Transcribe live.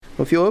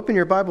Well, if you'll open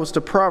your Bibles to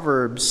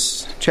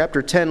Proverbs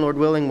chapter 10, Lord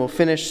willing, we'll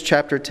finish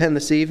chapter 10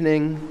 this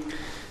evening.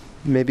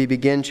 Maybe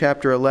begin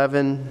chapter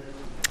 11.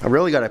 I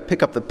really got to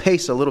pick up the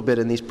pace a little bit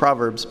in these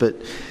Proverbs, but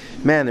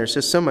man, there's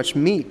just so much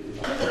meat.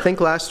 I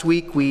think last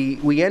week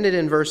we ended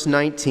in verse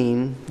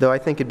 19, though I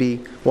think it'd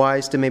be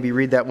wise to maybe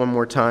read that one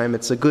more time.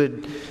 It's a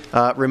good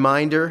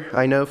reminder,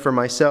 I know, for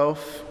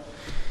myself.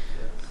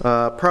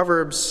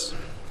 Proverbs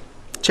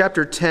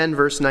chapter 10,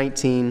 verse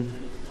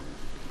 19.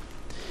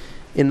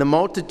 In the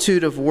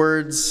multitude of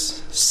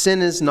words,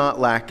 sin is not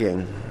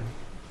lacking,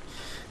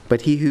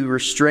 but he who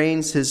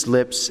restrains his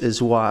lips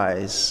is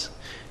wise.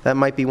 That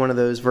might be one of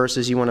those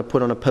verses you want to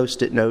put on a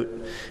Post-it note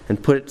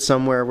and put it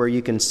somewhere where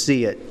you can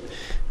see it,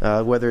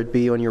 whether it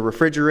be on your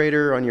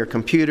refrigerator, on your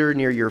computer,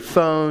 near your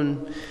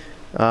phone.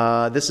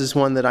 This is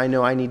one that I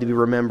know I need to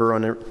remember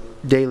on a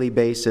daily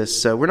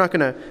basis. So we're not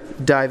going to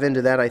dive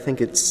into that. I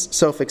think it's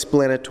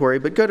self-explanatory.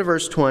 But go to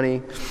verse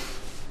 20.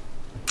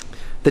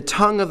 The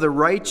tongue of the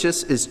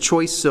righteous is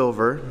choice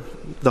silver.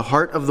 The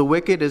heart of the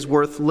wicked is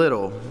worth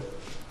little.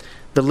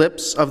 The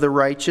lips of the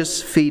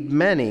righteous feed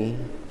many,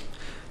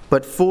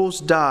 but fools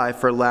die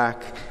for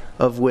lack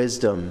of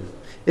wisdom.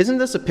 Isn't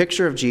this a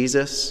picture of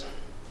Jesus?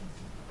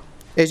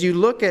 As you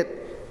look at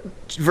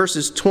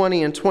verses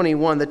 20 and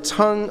 21, the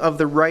tongue of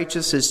the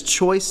righteous is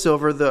choice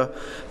silver.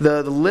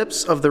 The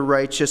lips of the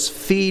righteous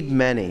feed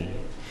many.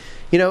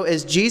 You know,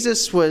 as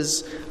Jesus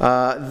was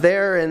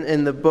there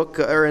in the book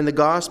or in the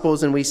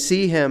Gospels, and we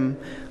see him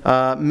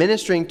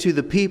ministering to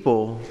the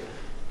people,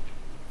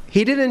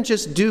 he didn't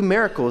just do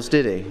miracles,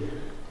 did he?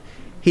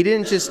 He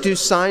didn't just do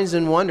signs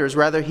and wonders.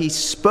 Rather, he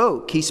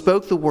spoke. He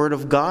spoke the word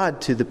of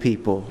God to the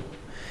people.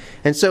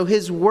 And so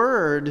his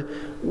word,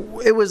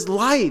 it was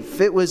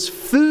life. It was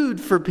food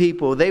for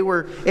people. They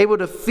were able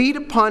to feed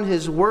upon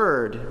his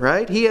word,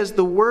 right? He has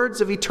the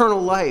words of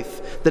eternal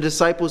life, the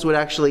disciples would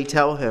actually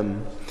tell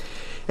him.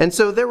 And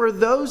so there were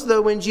those,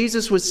 though, when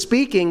Jesus was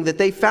speaking, that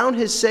they found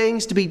his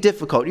sayings to be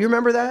difficult. You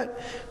remember that?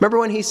 Remember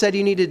when he said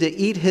you needed to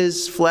eat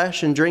his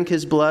flesh and drink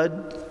his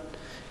blood?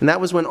 And that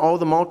was when all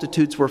the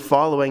multitudes were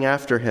following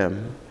after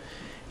him.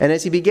 And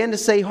as he began to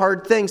say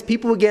hard things,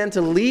 people began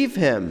to leave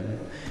him.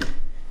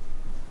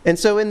 And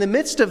so in the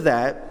midst of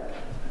that,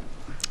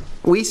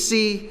 we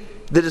see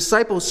the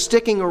disciples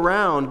sticking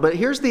around. But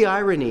here's the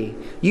irony.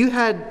 You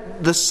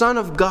had the Son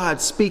of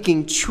God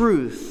speaking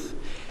truth.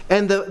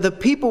 And the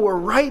people were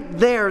right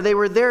there. They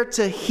were there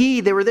to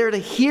heed. They were there to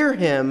hear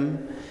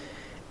him.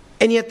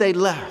 And yet they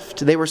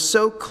left. They were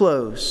so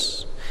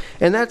close.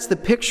 And that's the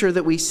picture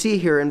that we see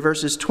here in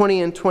verses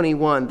 20 and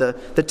 21.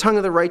 The tongue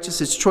of the righteous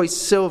is choice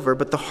silver,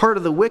 but the heart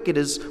of the wicked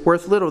is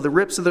worth little. The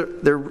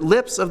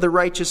lips of the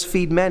righteous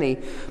feed many,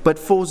 but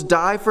fools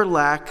die for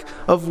lack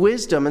of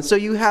wisdom. And so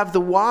you have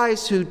the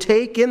wise who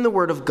take in the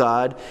word of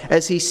God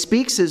as he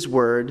speaks his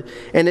word,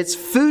 and it's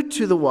food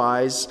to the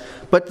wise.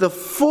 But the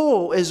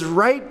fool is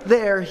right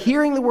there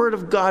hearing the word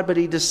of God, but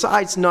he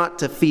decides not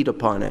to feed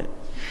upon it.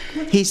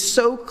 He's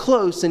so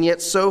close and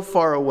yet so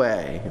far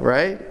away,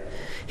 right?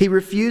 He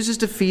refuses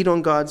to feed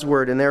on God's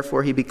word, and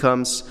therefore he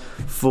becomes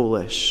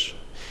foolish.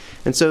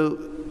 And so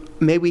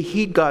may we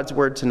heed God's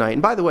word tonight.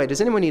 And by the way, does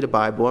anyone need a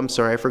Bible? I'm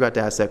sorry, I forgot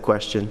to ask that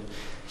question.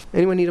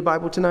 Anyone need a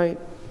Bible tonight?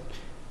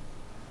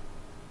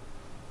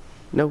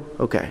 No?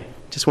 Okay.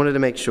 Just wanted to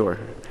make sure.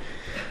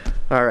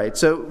 All right,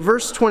 so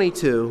verse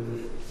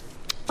 22.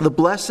 The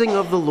blessing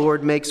of the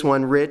Lord makes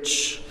one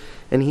rich,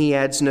 and he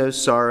adds no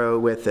sorrow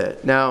with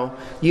it. Now,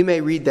 you may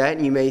read that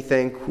and you may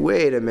think,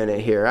 wait a minute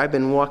here. I've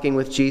been walking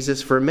with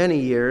Jesus for many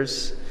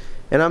years,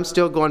 and I'm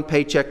still going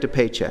paycheck to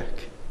paycheck.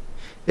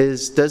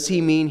 Does he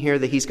mean here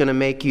that he's going to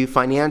make you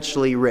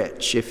financially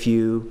rich if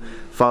you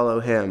follow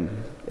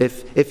him?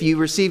 If you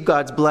receive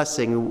God's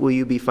blessing, will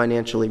you be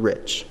financially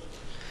rich?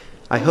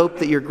 I hope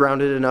that you're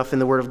grounded enough in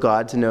the Word of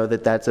God to know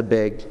that that's a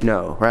big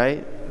no,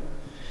 right?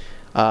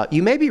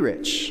 You may be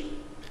rich.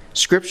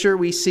 Scripture,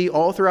 we see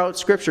all throughout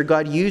Scripture,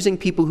 God using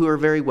people who are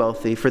very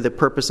wealthy for the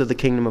purpose of the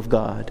kingdom of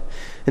God.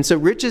 And so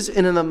riches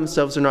in and of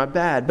themselves are not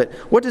bad. But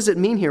what does it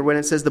mean here when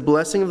it says the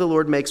blessing of the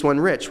Lord makes one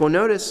rich? Well,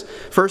 notice,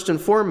 first and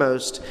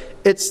foremost,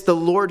 it's the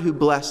Lord who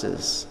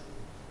blesses.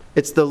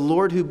 It's the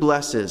Lord who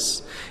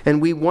blesses.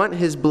 And we want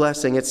his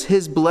blessing. It's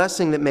his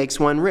blessing that makes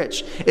one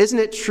rich. Isn't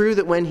it true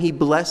that when he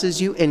blesses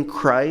you in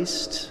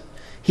Christ,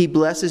 he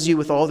blesses you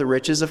with all the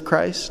riches of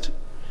Christ?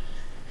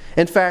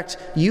 In fact,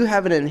 you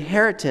have an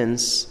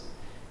inheritance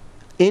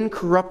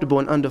incorruptible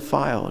and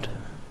undefiled,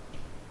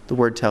 the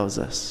word tells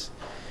us.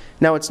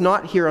 Now, it's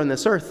not here on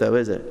this earth, though,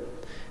 is it?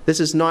 This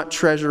is not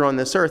treasure on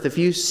this earth. If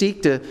you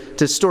seek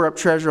to store up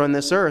treasure on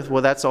this earth,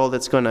 well, that's all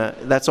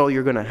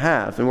you're going to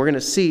have. And we're going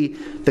to see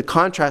the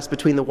contrast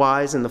between the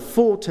wise and the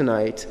fool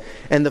tonight.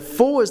 And the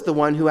fool is the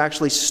one who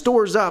actually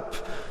stores up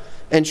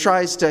and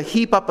tries to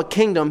heap up a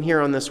kingdom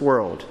here on this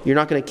world. You're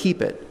not going to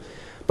keep it.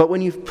 But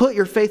when you put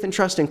your faith and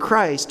trust in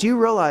Christ, do you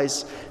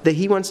realize that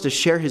he wants to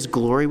share his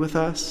glory with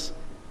us?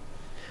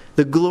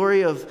 The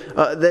glory of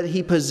that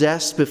he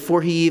possessed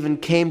before he even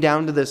came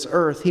down to this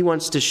earth, he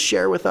wants to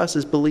share with us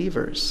as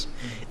believers.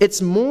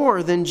 It's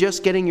more than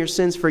just getting your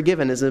sins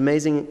forgiven, as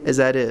amazing as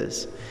that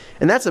is.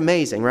 And that's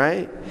amazing,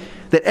 right?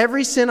 That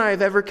every sin I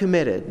have ever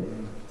committed,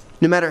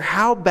 no matter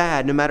how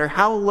bad, no matter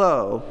how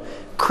low,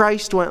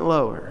 Christ went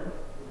lower.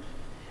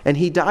 And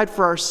He died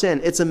for our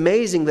sin. It's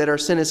amazing that our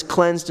sin is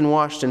cleansed and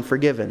washed and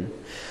forgiven.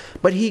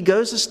 But He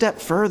goes a step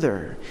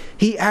further.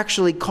 He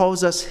actually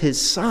calls us His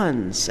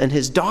sons and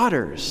His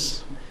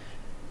daughters,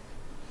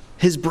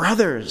 His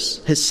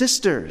brothers, His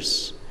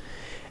sisters.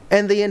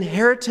 And the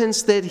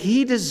inheritance that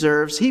He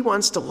deserves, He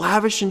wants to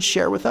lavish and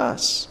share with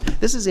us.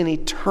 This is an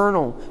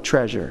eternal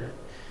treasure.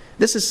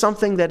 This is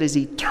something that is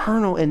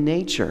eternal in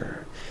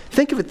nature.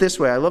 Think of it this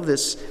way. I love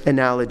this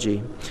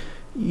analogy.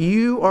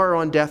 You are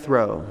on death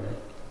row,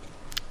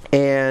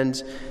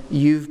 and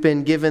you've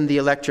been given the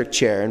electric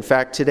chair. In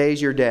fact,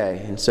 today's your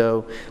day. And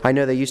so I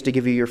know they used to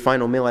give you your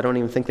final meal. I don't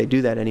even think they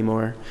do that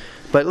anymore.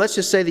 But let's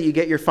just say that you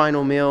get your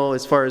final meal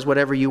as far as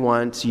whatever you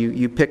want.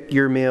 You pick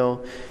your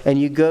meal, and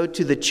you go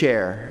to the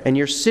chair. And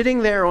you're sitting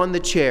there on the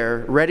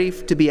chair, ready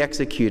to be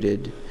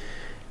executed,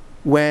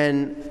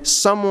 when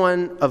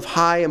someone of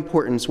high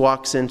importance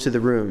walks into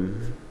the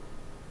room.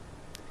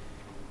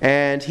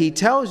 And he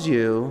tells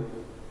you,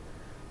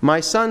 my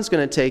son's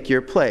going to take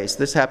your place.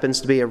 This happens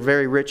to be a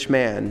very rich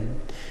man.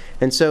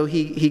 And so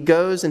he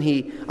goes and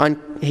he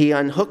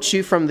unhooks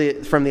you from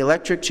the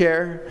electric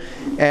chair,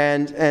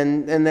 and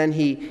then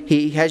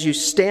he has you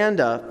stand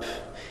up,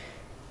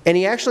 and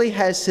he actually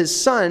has his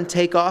son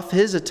take off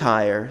his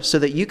attire so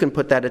that you can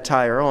put that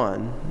attire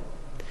on.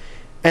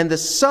 And the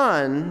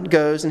son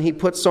goes and he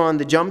puts on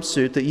the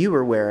jumpsuit that you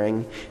were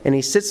wearing, and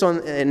he sits on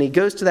and he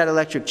goes to that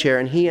electric chair,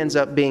 and he ends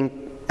up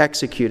being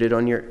executed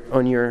on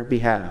your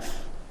behalf.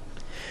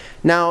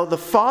 Now, the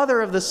father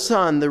of the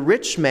son, the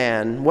rich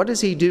man, what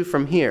does he do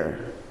from here?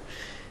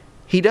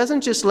 He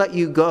doesn't just let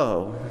you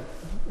go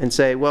and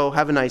say, well,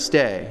 have a nice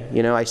day.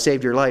 I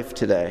saved your life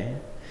today.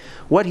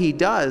 What he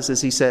does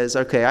is he says,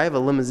 okay, I have a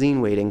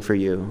limousine waiting for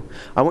you.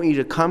 I want you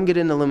to come get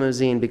in the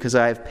limousine because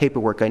I have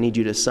paperwork I need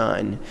you to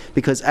sign.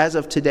 Because as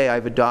of today,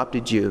 I've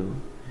adopted you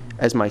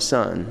as my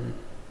son.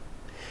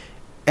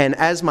 And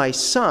as my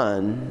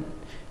son,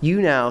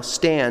 you now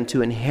stand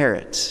to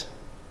inherit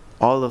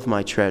all of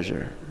my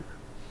treasure.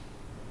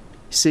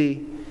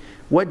 See,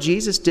 what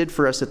Jesus did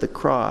for us at the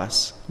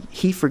cross,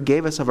 He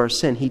forgave us of our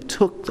sin. He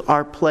took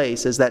our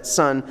place as that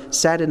son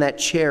sat in that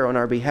chair on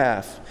our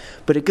behalf.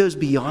 But it goes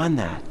beyond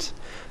that.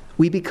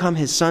 We become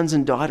His sons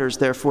and daughters,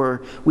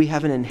 therefore we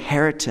have an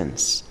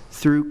inheritance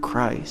through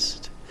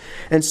Christ.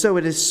 And so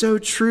it is so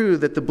true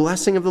that the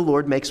blessing of the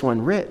Lord makes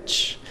one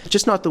rich.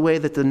 Just not the way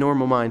that the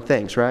normal mind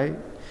thinks, right?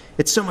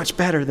 It's so much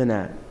better than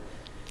that.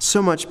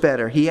 So much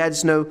better. He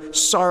adds no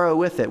sorrow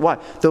with it. Why?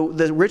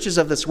 The riches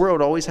of this world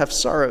always have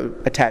sorrow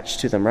attached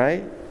to them,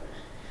 right?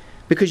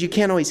 Because you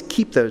can't always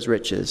keep those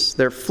riches.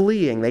 They're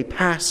fleeting. They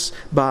pass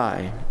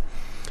by.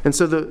 And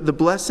so the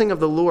blessing of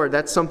the Lord,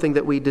 that's something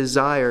that we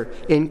desire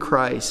in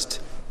Christ.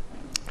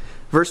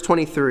 Verse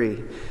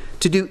 23.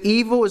 To do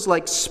evil is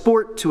like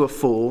sport to a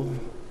fool,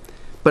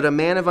 but a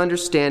man of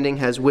understanding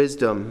has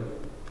wisdom.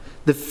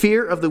 The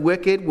fear of the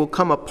wicked will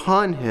come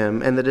upon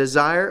him, and the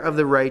desire of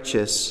the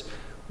righteous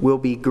will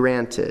be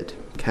granted.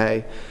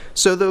 Okay?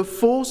 So though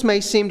fools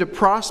may seem to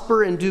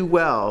prosper and do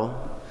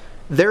well,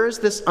 there is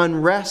this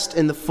unrest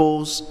in the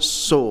fool's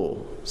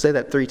soul. Say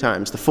that 3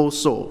 times. The full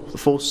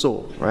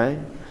soul, right?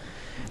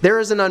 There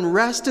is an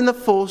unrest in the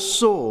fool's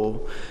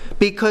soul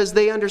because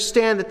they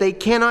understand that they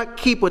cannot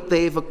keep what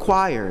they've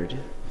acquired.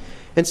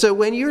 And so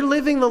when you're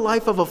living the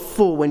life of a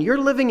fool, when you're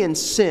living in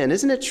sin,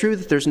 isn't it true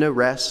that there's no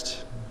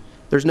rest?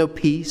 There's no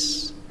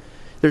peace.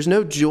 There's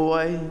no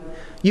joy.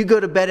 You go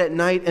to bed at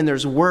night and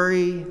there's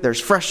worry, there's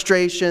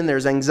frustration,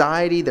 there's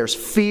anxiety, there's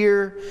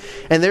fear.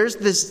 And there's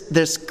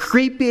this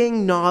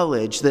creeping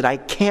knowledge that I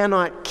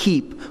cannot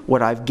keep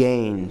what I've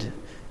gained,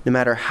 no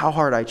matter how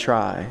hard I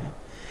try.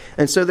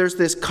 And so there's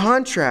this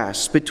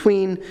contrast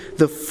between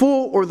the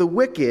fool or the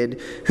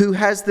wicked who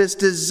has this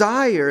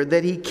desire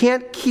that he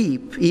can't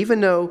keep,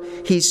 even though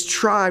he's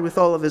tried with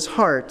all of his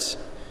heart.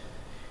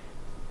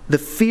 The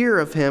fear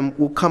of him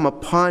will come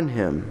upon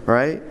him,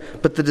 right?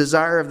 But the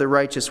desire of the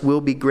righteous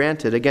will be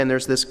granted. Again,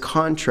 there's this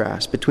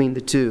contrast between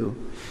the two.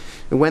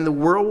 And when the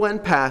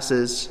whirlwind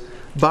passes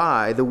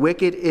by, the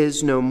wicked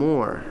is no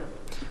more,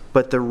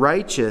 but the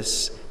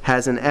righteous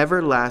has an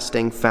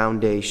everlasting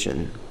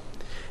foundation.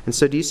 And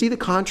so do you see the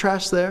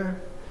contrast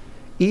there?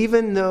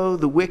 Even though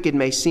the wicked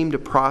may seem to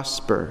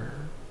prosper,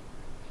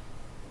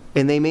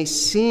 and they may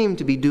seem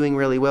to be doing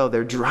really well.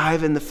 They're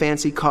driving the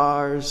fancy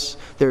cars.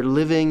 They're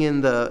living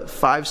in the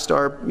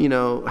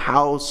 5-star,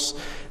 house.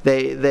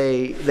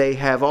 They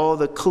have all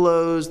the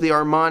clothes, the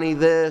Armani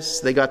this.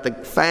 They got the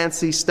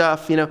fancy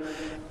stuff,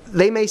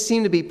 They may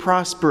seem to be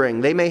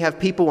prospering. They may have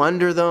people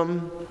under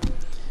them.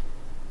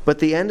 But at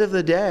the end of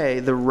the day,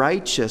 the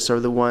righteous are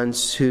the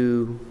ones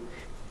who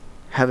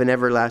have an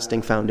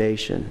everlasting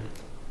foundation.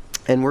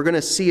 And we're going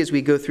to see as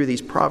we go through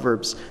these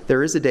Proverbs,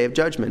 there is a day of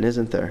judgment,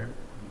 isn't there?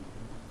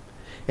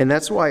 And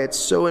that's why it's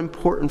so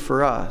important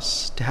for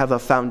us to have a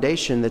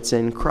foundation that's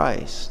in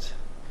Christ.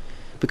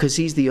 because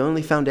he's the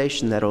only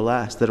foundation that'll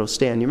last, that'll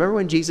stand. You remember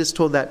when Jesus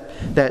told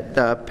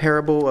that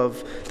parable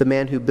of the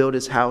man who built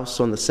his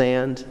house on the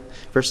sand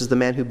versus the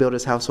man who built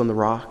his house on the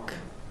rock?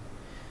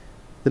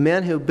 The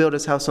man who built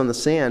his house on the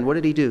sand, what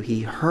did he do?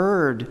 He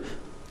heard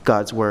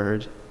God's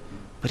word,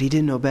 but he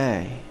didn't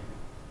obey.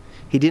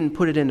 He didn't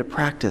put it into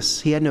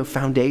practice. He had no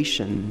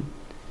foundation.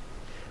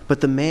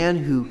 But the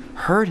man who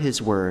heard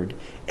his word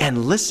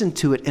and listened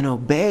to it and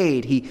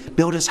obeyed, he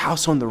built his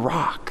house on the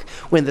rock.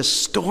 When the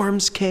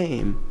storms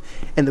came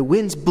and the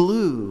winds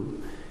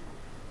blew,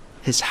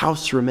 his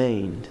house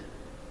remained.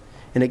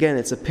 And again,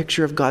 it's a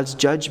picture of God's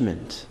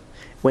judgment.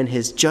 When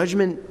his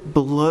judgment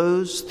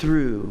blows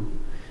through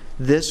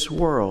this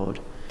world,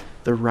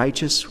 the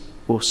righteous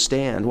will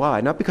stand. Why?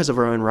 Not because of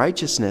our own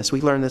righteousness.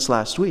 We learned this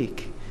last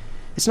week.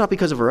 It's not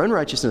because of our own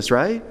righteousness,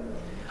 right?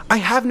 I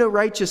have no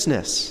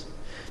righteousness.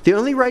 The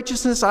only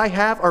righteousness I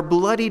have are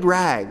bloodied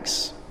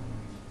rags,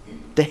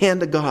 the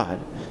hand of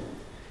God.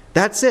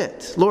 That's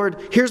it.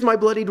 Lord, here's my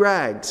bloodied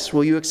rags.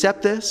 Will you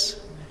accept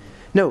this?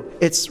 No,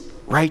 it's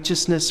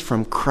righteousness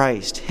from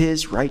Christ,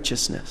 his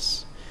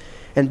righteousness.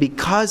 And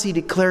because he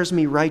declares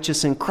me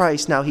righteous in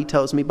Christ, now he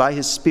tells me by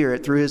his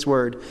Spirit through his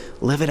word,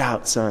 live it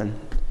out, son.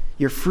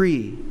 You're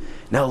free.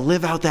 Now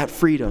live out that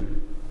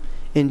freedom.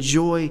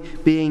 Enjoy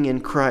being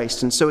in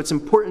Christ. And so it's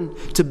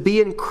important to be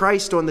in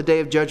Christ on the day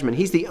of judgment.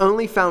 He's the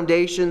only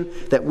foundation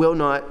that will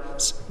not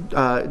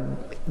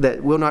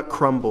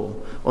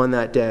crumble on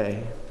that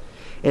day.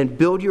 And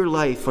build your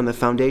life on the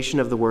foundation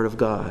of the Word of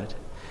God.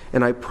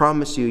 And I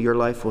promise you, your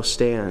life will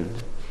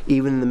stand,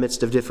 even in the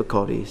midst of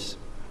difficulties.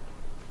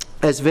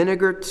 As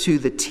vinegar to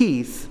the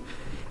teeth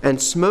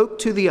and smoke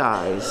to the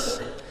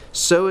eyes,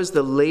 so is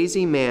the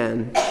lazy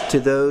man to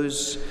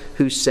those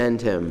who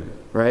send him.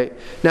 Right?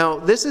 Now,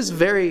 this is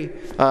very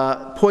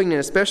poignant,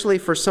 especially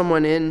for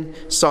someone in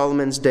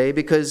Solomon's day,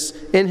 because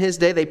in his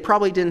day, they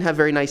probably didn't have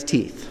very nice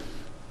teeth.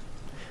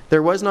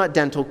 There was not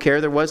dental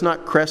care. There was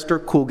not Crest or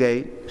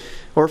Colgate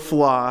or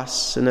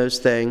floss and those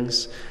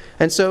things.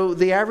 And so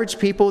the average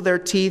people, their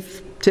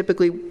teeth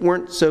typically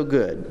weren't so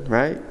good,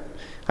 right?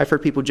 I've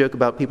heard people joke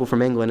about people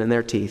from England and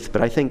their teeth,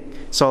 but I think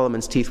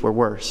Solomon's teeth were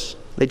worse.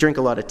 They drink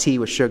a lot of tea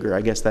with sugar.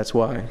 I guess that's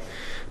why.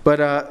 But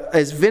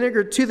as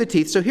vinegar to the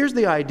teeth, so here's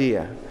the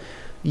idea.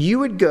 You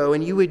would go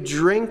and you would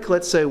drink,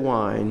 let's say,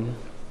 wine,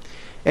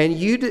 and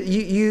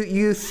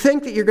you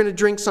think that you're going to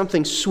drink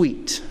something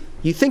sweet.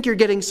 You think you're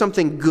getting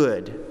something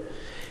good.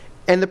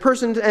 And the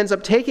person ends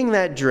up taking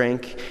that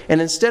drink,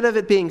 and instead of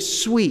it being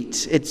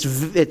sweet,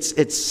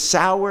 it's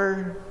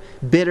sour,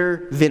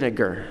 bitter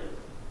vinegar.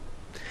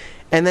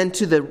 And then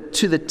to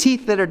the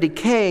teeth that are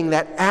decaying,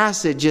 that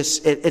acid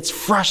it's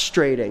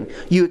frustrating.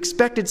 You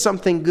expected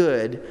something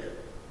good,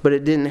 but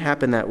it didn't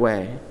happen that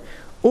way.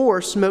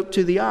 Or smoke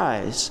to the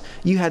eyes.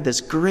 You had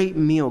this great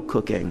meal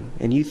cooking,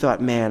 and you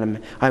thought,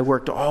 man, I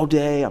worked all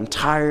day, I'm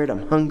tired,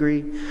 I'm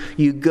hungry.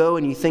 You go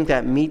and you think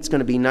that meat's going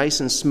to be nice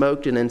and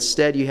smoked, and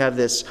instead you have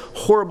this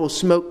horrible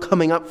smoke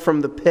coming up from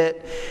the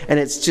pit, and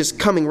it's just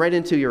coming right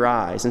into your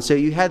eyes. And so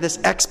you had this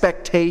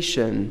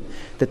expectation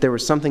that there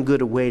was something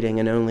good awaiting,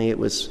 and only it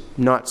was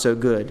not so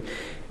good.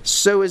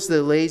 So is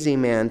the lazy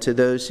man to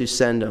those who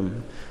send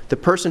him. The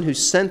person who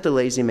sent the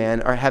lazy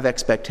man have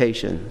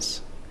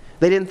expectations.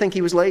 They didn't think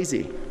he was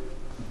lazy.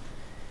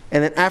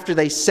 And then after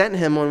they sent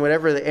him on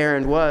whatever the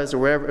errand was or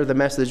whatever the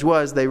message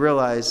was, they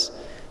realized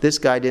this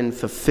guy didn't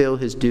fulfill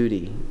his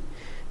duty.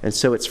 And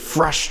so it's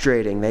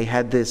frustrating. They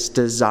had this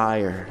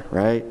desire,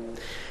 right?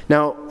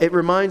 Now, it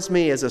reminds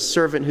me as a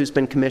servant who's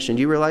been commissioned.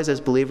 You realize as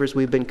believers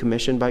we've been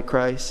commissioned by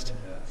Christ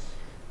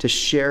to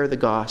share the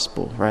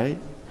gospel, right?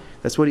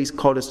 That's what he's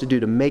called us to do,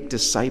 to make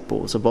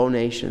disciples of all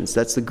nations.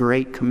 That's the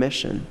Great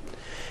Commission.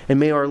 And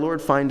may our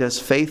Lord find us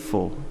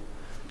faithful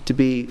to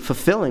be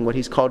fulfilling what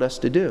he's called us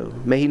to do.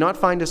 May he not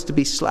find us to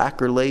be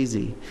slack or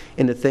lazy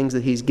in the things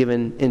that he's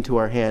given into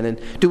our hand.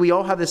 And do we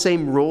all have the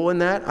same role in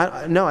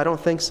that? No, I don't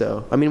think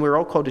so. I mean, we're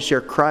all called to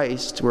share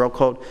Christ. We're all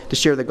called to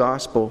share the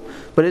gospel.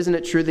 But isn't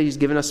it true that he's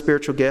given us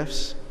spiritual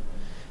gifts?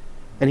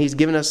 And he's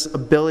given us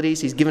abilities.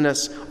 He's given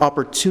us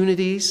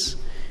opportunities.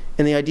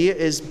 And the idea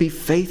is be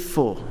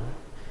faithful.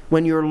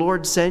 When your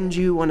Lord sends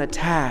you on a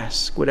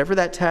task, whatever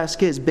that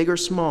task is, big or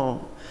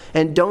small,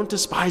 and don't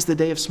despise the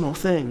day of small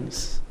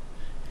things.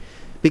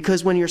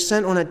 Because when you're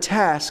sent on a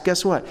task,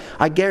 guess what?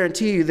 I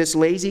guarantee you this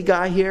lazy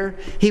guy here,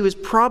 he was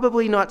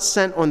probably not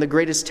sent on the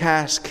greatest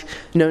task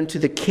known to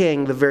the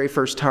king the very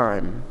first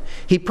time.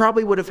 He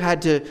probably would have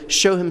had to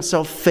show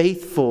himself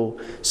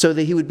faithful so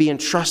that he would be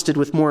entrusted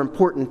with more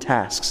important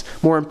tasks,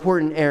 more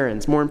important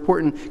errands, more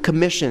important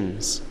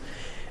commissions.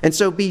 And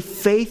so be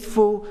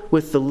faithful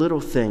with the little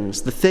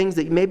things, the things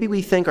that maybe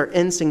we think are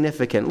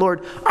insignificant.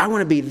 Lord, I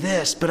want to be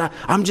this, but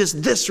I'm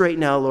just this right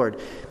now, Lord.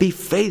 Be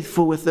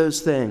faithful with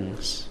those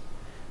things.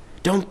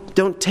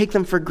 Don't take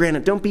them for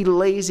granted. Don't be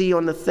lazy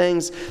on the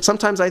things.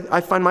 Sometimes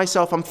I find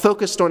myself, I'm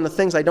focused on the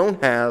things I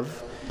don't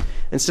have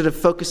instead of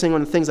focusing on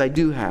the things I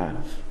do have.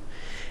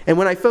 And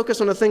when I focus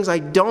on the things I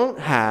don't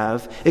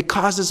have, it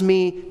causes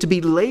me to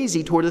be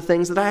lazy toward the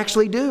things that I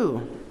actually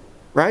do.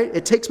 right?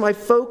 It takes my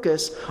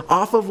focus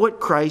off of what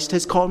Christ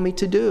has called me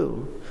to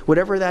do.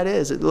 Whatever that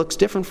is, it looks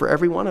different for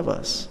every one of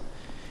us.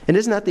 And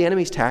isn't that the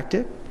enemy's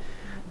tactic?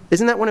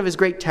 Isn't that one of his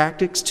great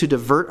tactics, to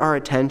divert our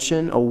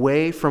attention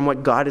away from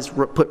what God has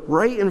put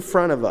right in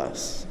front of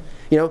us?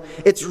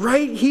 It's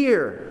right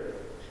here.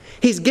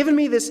 He's given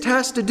me this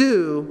task to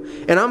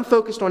do, and I'm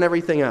focused on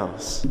everything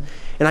else.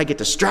 And I get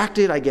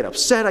distracted, I get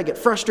upset, I get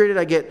frustrated,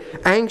 I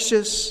get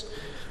anxious.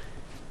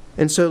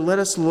 And so let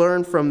us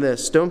learn from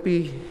this. Don't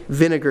be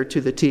vinegar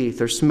to the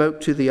teeth or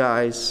smoke to the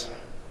eyes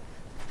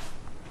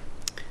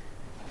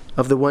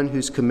of the one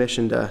who's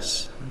commissioned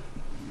us.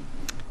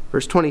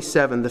 Verse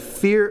 27, the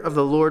fear of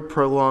the Lord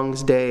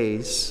prolongs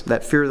days.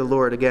 That fear of the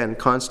Lord, again,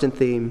 constant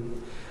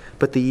theme.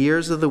 But the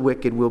years of the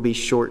wicked will be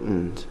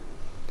shortened.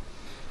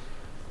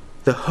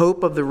 The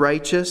hope of the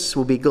righteous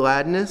will be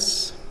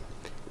gladness,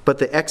 but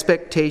the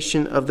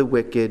expectation of the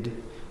wicked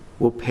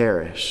will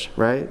perish,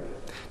 right?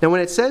 Now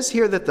when it says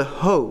here that the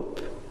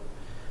hope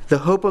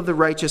of the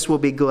righteous will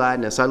be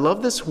gladness, I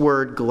love this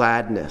word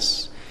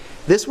gladness.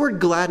 This word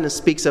gladness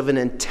speaks of an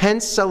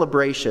intense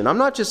celebration. I'm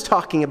not just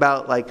talking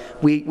about like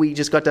we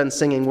just got done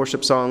singing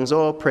worship songs,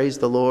 oh, praise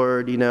the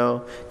Lord,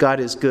 God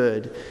is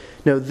good.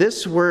 No,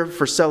 this word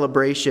for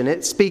celebration,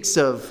 it speaks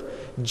of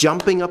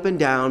jumping up and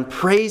down,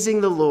 praising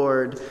the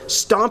Lord,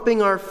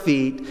 stomping our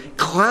feet,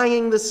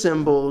 clanging the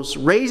cymbals,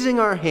 raising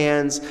our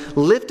hands,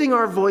 lifting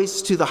our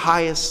voice to the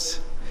highest.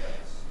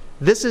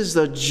 This is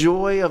the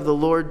joy of the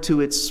Lord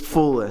to its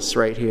fullest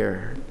right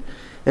here.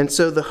 And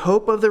so the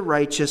hope of the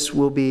righteous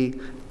will be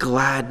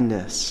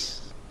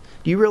gladness.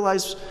 Do you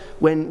realize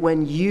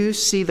when you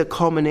see the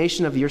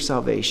culmination of your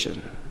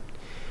salvation,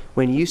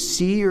 when you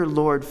see your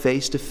Lord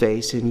face to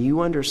face and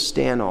you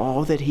understand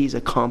all that He's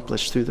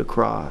accomplished through the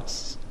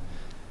cross,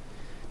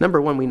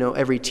 number one, we know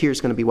every tear is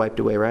going to be wiped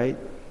away, right?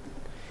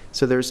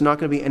 So there's not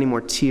going to be any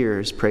more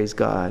tears, praise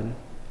God.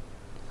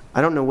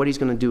 I don't know what He's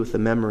going to do with the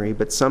memory,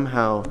 but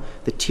somehow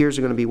the tears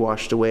are going to be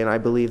washed away, and I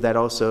believe that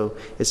also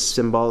is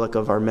symbolic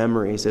of our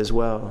memories as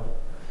well.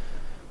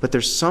 But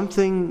there's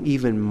something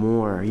even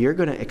more. You're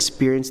going to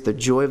experience the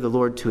joy of the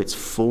Lord to its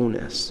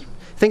fullness.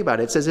 Think about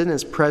it. It says in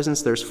His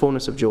presence there's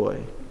fullness of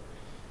joy.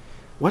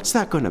 What's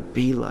that going to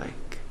be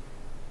like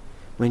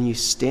when you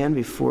stand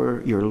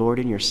before your Lord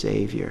and your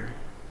Savior?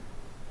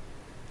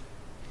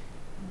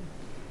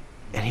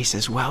 And He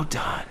says, well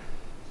done,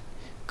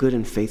 good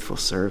and faithful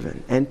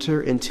servant.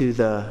 Enter into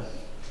the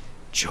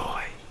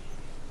joy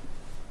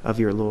of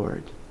your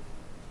Lord.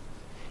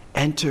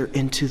 Enter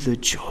into the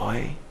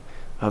joy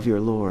of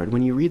your Lord.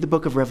 When you read the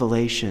book of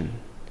Revelation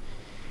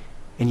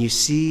and you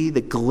see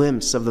the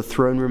glimpse of the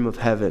throne room of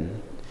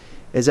heaven,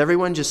 is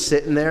everyone just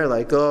sitting there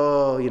like,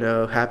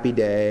 oh, happy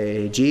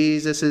day.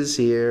 Jesus is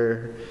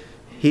here.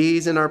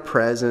 He's in our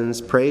presence.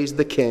 Praise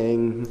the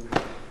King.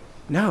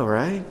 No,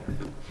 right?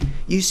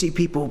 You see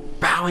people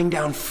bowing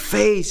down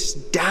face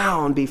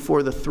down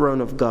before the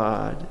throne of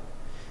God,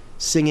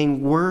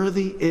 singing,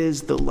 worthy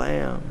is the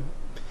Lamb.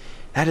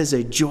 That is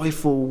a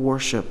joyful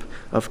worship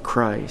of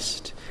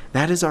Christ.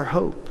 That is our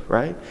hope,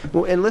 right?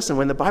 Well, and listen,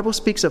 when the Bible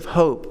speaks of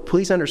hope,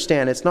 please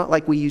understand, it's not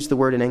like we use the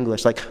word in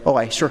English, like, oh,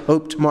 I sure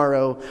hope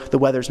tomorrow the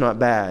weather's not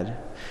bad.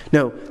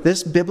 No,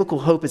 this biblical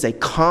hope is a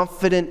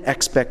confident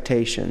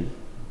expectation.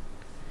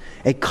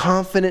 A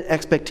confident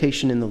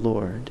expectation in the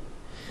Lord.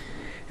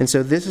 And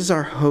so this is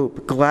our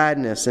hope,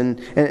 gladness,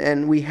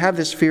 and we have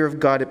this fear of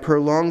God. It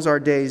prolongs our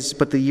days,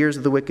 but the years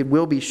of the wicked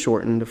will be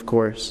shortened, of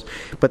course.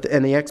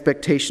 And the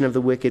expectation of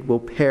the wicked will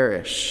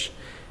perish.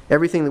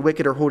 Everything the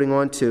wicked are holding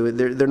on to,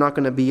 they're not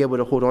going to be able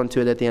to hold on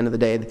to it at the end of the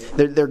day.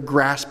 They're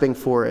grasping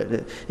for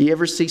it. You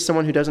ever see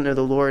someone who doesn't know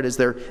the Lord as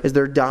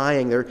they're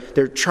dying?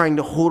 They're trying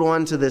to hold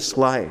on to this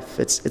life.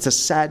 It's a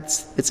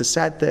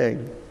sad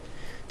thing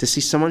to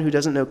see someone who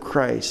doesn't know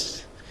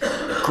Christ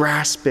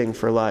grasping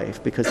for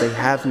life because they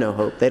have no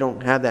hope. They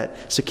don't have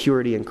that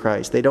security in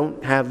Christ. They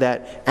don't have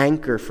that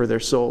anchor for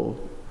their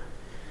soul.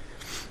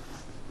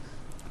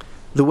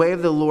 The way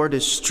of the Lord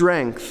is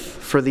strength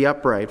for the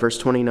upright, verse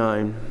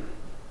 29.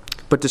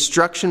 But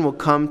destruction will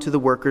come to the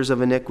workers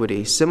of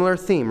iniquity. Similar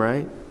theme,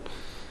 right?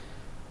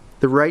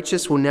 The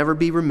righteous will never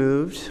be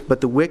removed,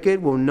 but the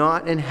wicked will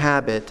not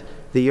inhabit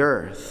the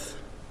earth.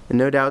 And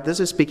no doubt this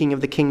is speaking of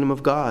the kingdom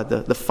of God,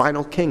 the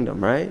final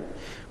kingdom, right?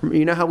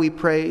 You know how we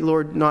pray,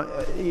 Lord, not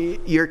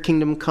your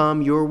kingdom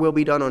come, your will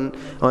be done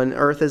on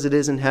earth as it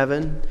is in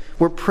heaven?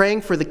 We're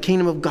praying for the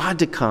kingdom of God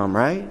to come,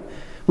 right?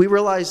 We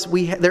realize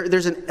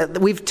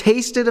we've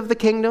tasted of the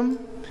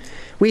kingdom.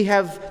 We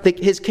have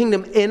His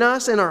kingdom in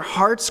us, in our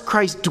hearts.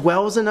 Christ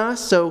dwells in us.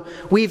 So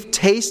we've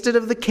tasted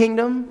of the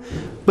kingdom.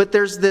 But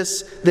there's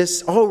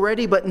this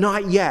already, but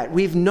not yet.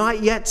 We've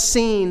not yet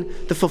seen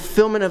the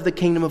fulfillment of the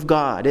kingdom of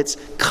God. It's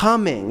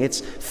coming.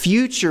 It's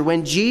future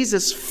when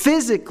Jesus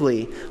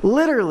physically,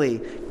 literally,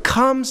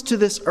 comes to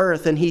this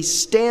earth and He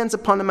stands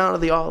upon the Mount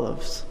of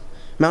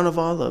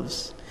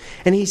Olives.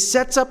 And He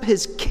sets up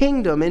His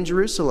kingdom in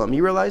Jerusalem.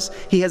 You realize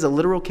He has a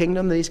literal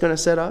kingdom that He's going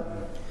to set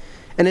up?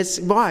 And it's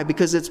why?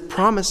 Because it's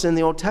promised in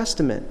the Old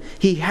Testament.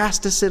 He has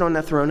to sit on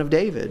the throne of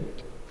David.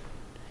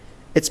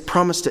 It's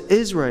promised to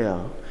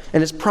Israel.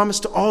 And it's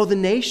promised to all the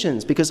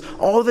nations, because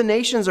all the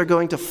nations are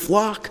going to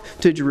flock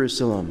to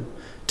Jerusalem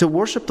to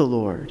worship the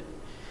Lord.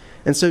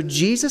 And so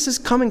Jesus is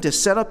coming to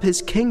set up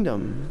his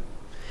kingdom.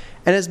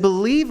 And as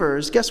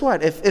believers, guess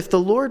what? If the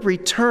Lord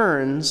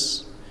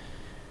returns,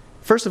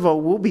 first of all,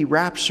 we'll be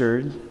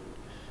raptured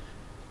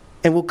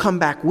and we'll come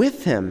back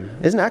with him.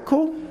 Isn't that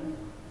cool?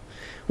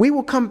 We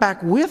will come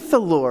back with the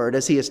Lord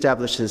as he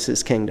establishes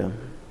his kingdom.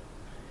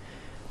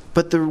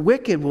 But the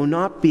wicked will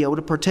not be able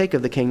to partake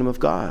of the kingdom of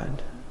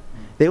God.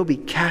 They will be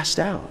cast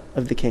out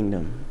of the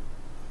kingdom.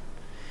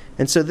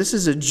 And so this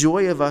is a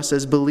joy of us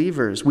as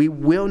believers. We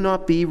will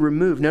not be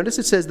removed. Notice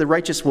it says the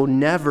righteous will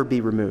never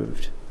be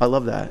removed. I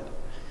love that.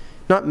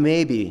 Not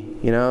maybe,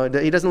 He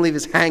doesn't leave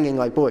us hanging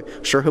like, boy,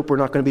 sure hope we're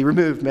not going to be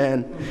removed,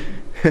 man.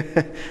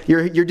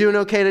 You're doing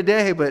okay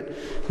today, but,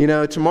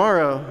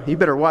 tomorrow you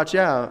better watch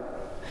out.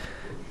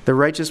 The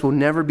righteous will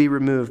never be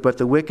removed, but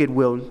the wicked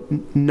will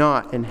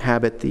not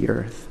inhabit the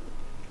earth.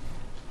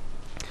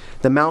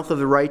 The mouth of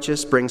the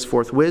righteous brings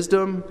forth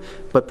wisdom,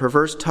 but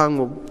perverse tongue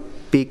will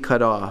be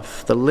cut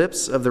off. The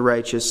lips of the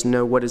righteous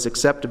know what is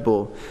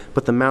acceptable,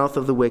 but the mouth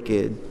of the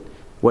wicked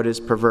what is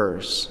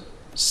perverse.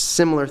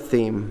 Similar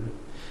theme.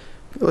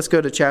 Let's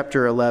go to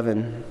chapter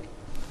 11.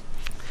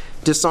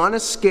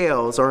 Dishonest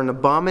scales are an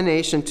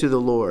abomination to the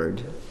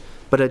Lord,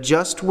 but a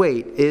just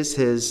weight is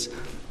his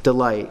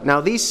delight.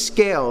 Now these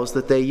scales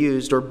that they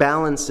used, or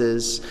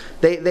balances,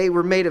 they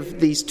were made of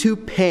these two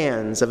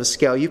pans of a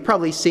scale. You've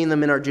probably seen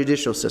them in our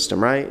judicial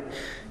system, right?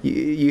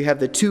 You have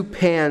the two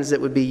pans that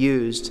would be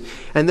used.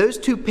 And those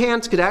two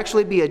pans could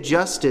actually be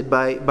adjusted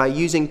by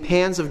using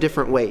pans of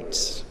different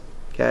weights.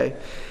 Okay?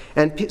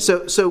 And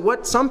so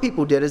what some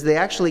people did is they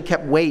actually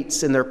kept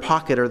weights in their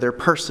pocket or their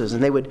purses,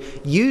 and they would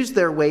use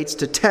their weights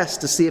to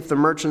test to see if the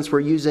merchants were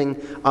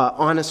using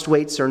honest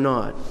weights or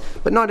not.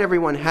 But not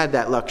everyone had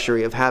that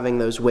luxury of having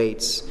those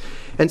weights.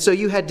 And so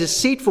you had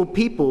deceitful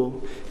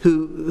people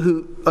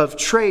who of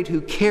trade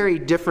who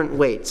carried different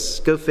weights.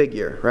 Go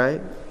figure,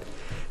 right?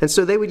 And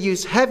so they would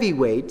use heavy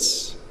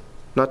weights,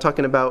 not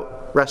talking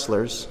about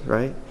wrestlers,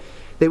 right?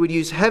 They would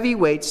use heavy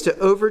weights to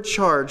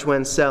overcharge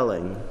when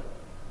selling.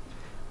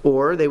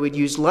 Or they would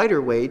use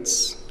lighter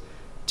weights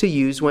to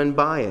use when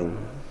buying.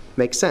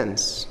 Makes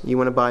sense. You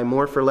want to buy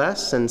more for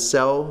less and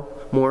sell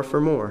more for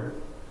more.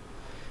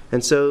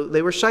 And so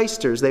they were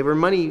shysters. They were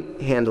money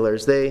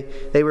handlers. They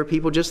were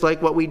people just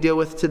like what we deal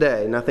with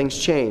today. Nothing's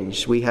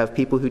changed. We have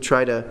people who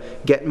try to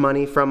get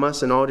money from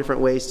us in all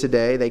different ways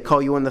today. They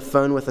call you on the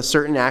phone with a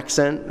certain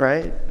accent,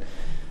 right?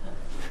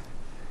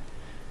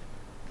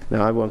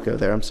 No, I won't go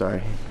there. I'm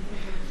sorry.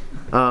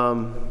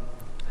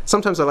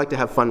 Sometimes I like to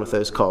have fun with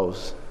those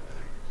calls.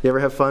 You ever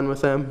have fun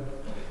with them?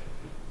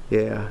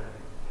 Yeah,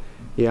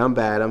 I'm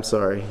bad. I'm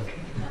sorry.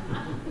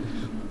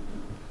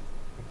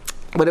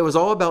 But it was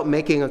all about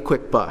making a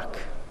quick buck.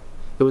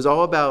 It was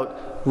all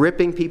about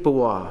ripping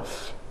people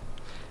off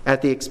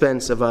at the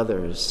expense of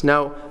others.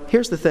 Now,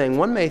 here's the thing.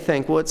 One may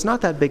think, well, it's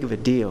not that big of a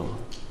deal.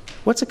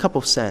 What's a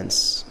couple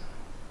cents?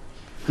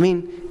 I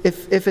mean,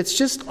 if it's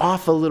just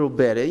off a little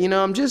bit,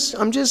 I'm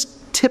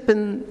just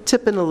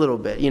tipping a little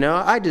bit,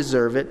 I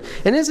deserve it.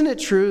 And isn't it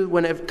true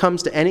when it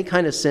comes to any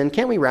kind of sin,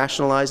 can't we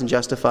rationalize and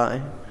justify?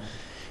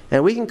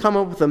 And we can come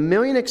up with a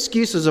million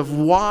excuses of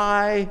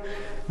why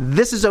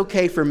this is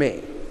okay for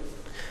me.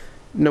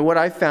 What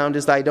I found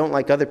is that I don't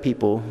like other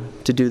people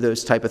to do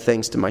those type of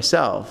things to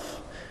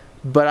myself.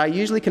 But I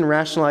usually can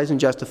rationalize and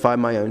justify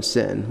my own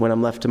sin when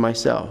I'm left to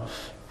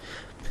myself.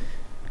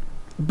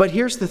 But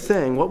here's the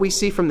thing. What we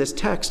see from this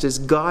text is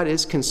God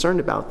is concerned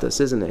about this,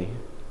 isn't he?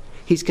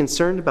 He's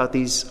concerned about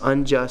these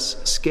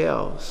unjust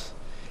scales.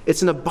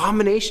 It's an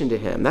abomination to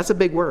him. That's a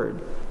big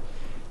word.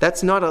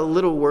 That's not a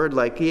little word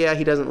like, yeah,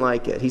 he doesn't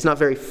like it. He's not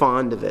very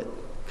fond of it.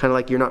 Kind of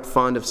like you're not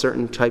fond of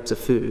certain types of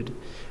food.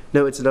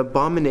 No, it's an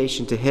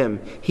abomination to him.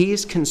 He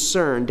is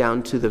concerned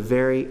down to the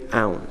very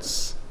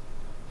ounce.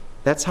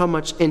 That's how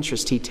much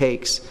interest he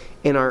takes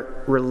in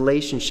our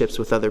relationships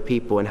with other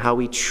people and how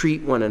we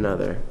treat one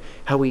another,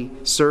 how we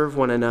serve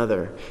one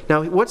another.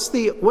 Now, what's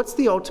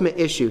the ultimate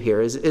issue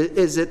here? Is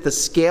it the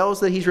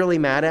scales that he's really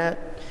mad at?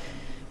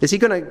 Is he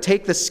going to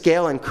take the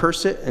scale and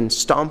curse it and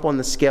stomp on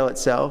the scale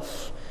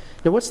itself?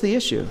 Now, what's the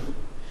issue?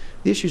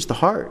 The issue is the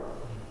heart.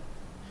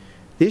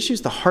 The issue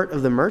is the heart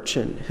of the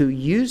merchant who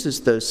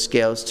uses those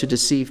scales to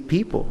deceive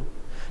people.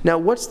 Now,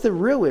 what's the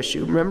real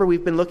issue? Remember,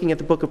 we've been looking at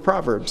the book of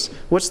Proverbs.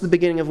 What's the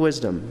beginning of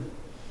wisdom?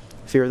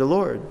 Fear of the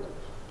Lord.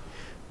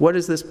 What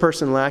is this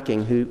person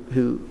lacking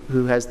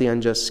who has the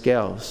unjust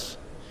scales?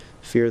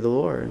 Fear of the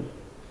Lord.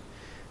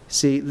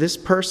 See, this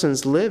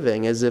person's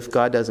living as if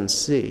God doesn't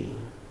see.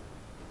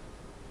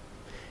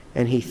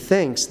 And he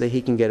thinks that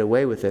he can get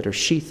away with it, or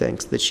she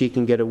thinks that she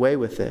can get away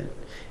with it.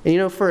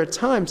 And for a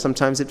time,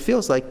 sometimes it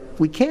feels like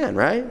we can,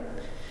 right?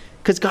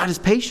 Because God is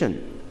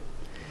patient.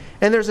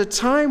 And there's a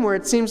time where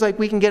it seems like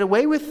we can get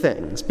away with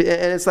things. And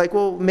it's like,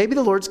 well, maybe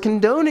the Lord's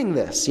condoning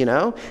this,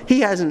 He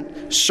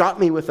hasn't shot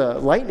me with a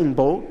lightning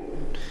bolt.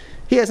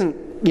 He hasn't,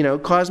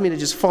 caused me to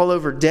just fall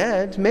over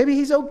dead. Maybe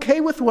he's okay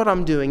with what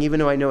I'm doing, even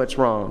though I know it's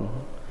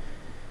wrong.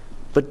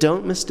 But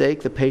don't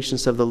mistake the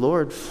patience of the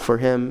Lord for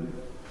him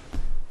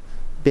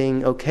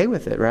being okay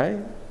with it, right?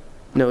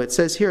 No, it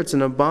says here it's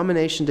an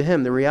abomination to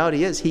him. The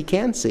reality is he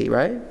can see,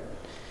 right?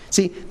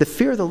 See, the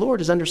fear of the Lord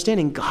is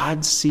understanding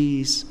God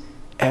sees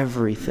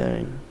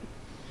everything.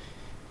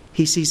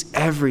 He sees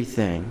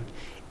everything.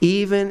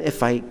 Even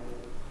if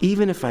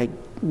I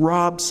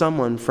rob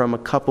someone from a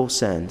couple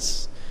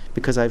cents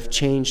because I've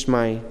changed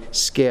my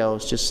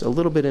scales just a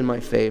little bit in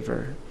my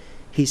favor,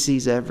 he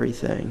sees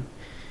everything.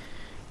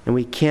 And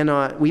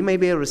we may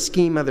be able to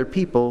scheme other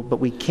people,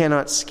 but we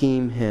cannot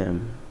scheme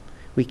him.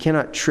 We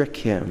cannot trick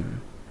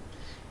him.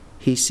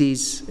 He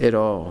sees it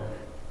all.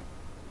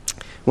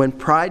 When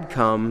pride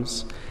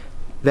comes,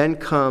 then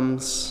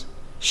comes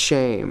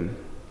shame.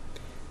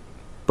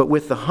 But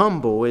with the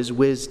humble is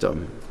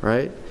wisdom,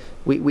 right?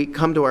 We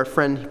come to our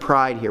friend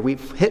pride here.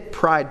 We've hit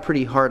pride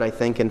pretty hard, I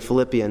think, in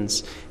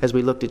Philippians as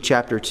we looked at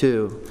chapter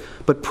 2.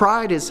 But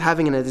pride is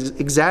having an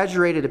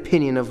exaggerated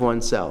opinion of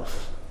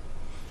oneself.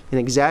 An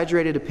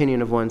exaggerated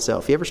opinion of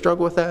oneself. You ever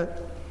struggle with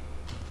that?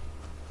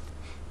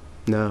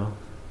 No.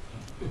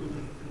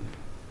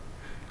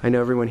 I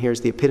know everyone here is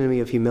the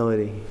epitome of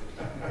humility.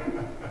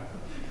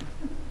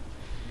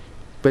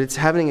 But it's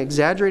having an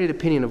exaggerated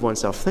opinion of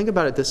oneself. Think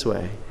about it this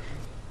way.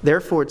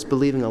 Therefore, it's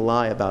believing a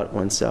lie about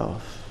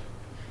oneself.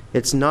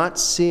 It's not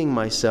seeing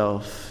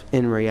myself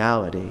in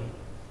reality.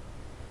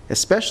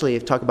 Especially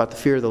if you talk about the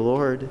fear of the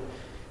Lord.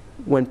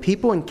 When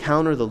people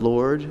encounter the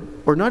Lord,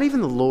 or not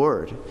even the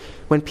Lord,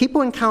 when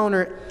people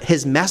encounter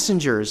his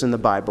messengers in the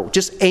Bible,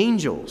 just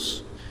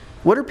angels,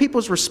 what are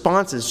people's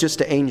responses just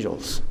to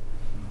angels?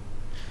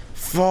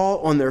 Fall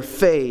on their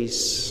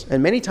face,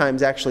 and many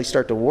times actually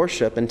start to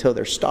worship until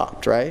they're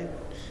stopped, right?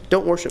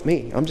 Don't worship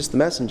me, I'm just the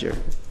messenger.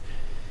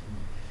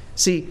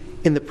 See,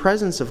 in the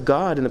presence of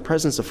God, in the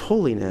presence of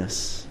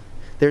holiness,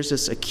 there's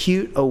this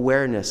acute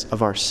awareness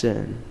of our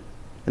sin.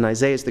 And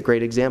Isaiah is the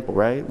great example,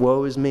 right?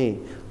 Woe is me.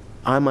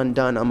 I'm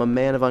undone. I'm a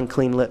man of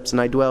unclean lips,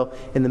 and I dwell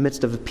in the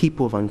midst of a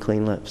people of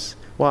unclean lips.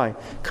 Why?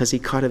 Because he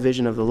caught a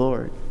vision of the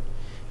Lord.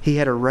 He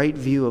had a right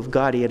view of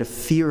God. He had a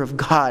fear of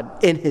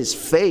God in his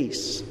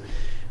face,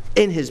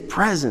 in his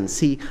presence.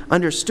 He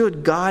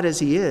understood God as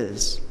he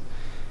is.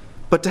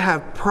 But to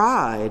have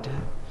pride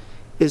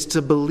is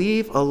to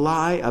believe a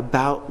lie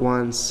about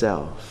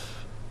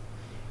oneself.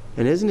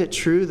 And isn't it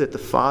true that the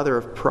father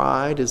of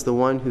pride is the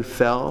one who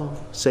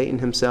fell, Satan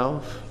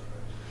himself?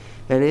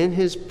 And in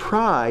his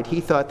pride,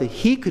 he thought that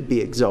he could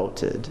be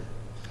exalted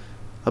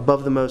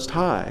above the Most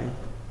High.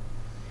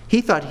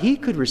 He thought he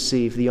could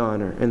receive the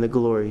honor and the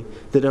glory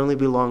that only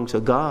belonged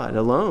to God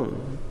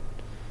alone.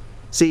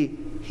 See,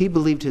 he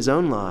believed his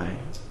own lie.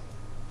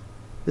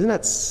 Isn't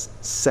that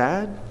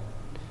sad?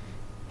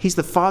 He's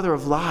the father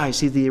of lies.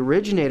 He's the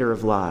originator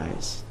of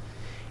lies.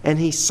 And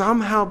he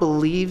somehow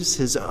believes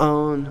his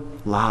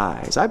own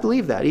lies. I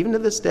believe that, even to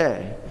this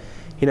day.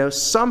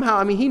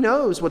 Somehow, he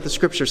knows what the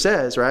Scripture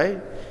says, right?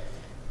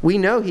 We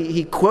know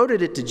he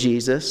quoted it to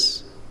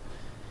Jesus,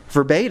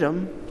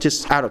 verbatim,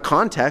 just out of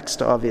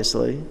context,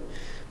 obviously.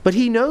 But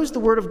he knows the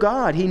Word of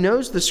God. He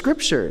knows the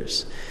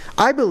Scriptures.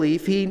 I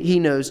believe he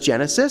knows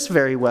Genesis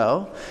very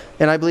well,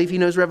 and I believe he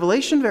knows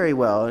Revelation very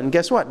well. And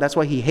guess what? That's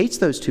why he hates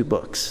those two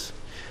books.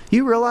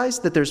 You realize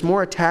that there's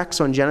more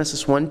attacks on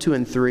Genesis 1, 2,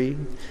 and 3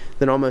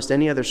 than almost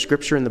any other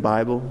scripture in the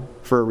Bible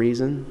for a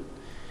reason?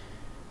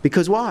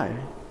 Because why?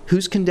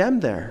 Who's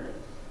condemned there?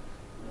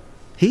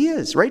 He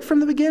is. Right from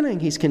the beginning,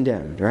 he's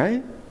condemned,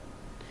 right?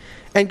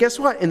 And guess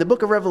what? In the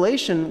book of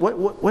Revelation,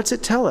 what's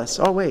it tell us?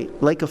 Oh,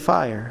 wait, lake of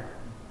fire.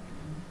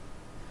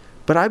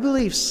 But I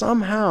believe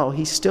somehow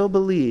he still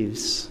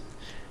believes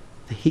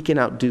that he can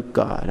outdupe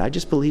God. I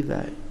just believe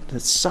that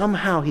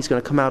somehow he's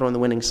going to come out on the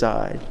winning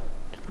side.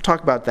 We'll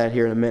talk about that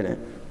here in a minute.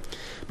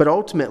 But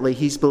ultimately,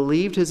 he's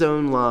believed his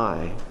own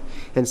lie.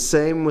 And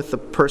same with the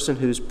person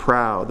who's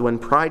proud. When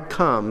pride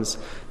comes,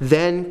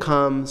 then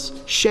comes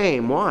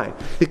shame. Why?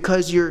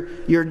 Because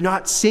you're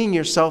not seeing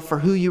yourself for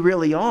who you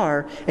really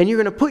are, and you're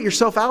going to put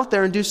yourself out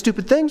there and do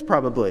stupid things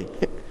probably.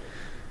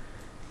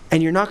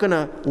 And you're not going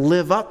to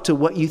live up to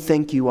what you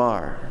think you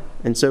are.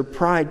 And so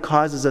pride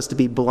causes us to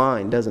be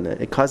blind, doesn't it?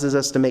 It causes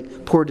us to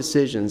make poor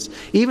decisions.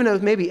 Even though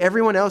maybe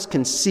everyone else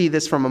can see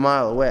this from a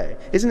mile away.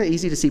 Isn't it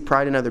easy to see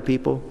pride in other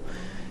people?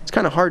 It's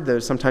kind of hard, though,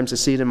 sometimes to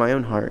see it in my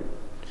own heart.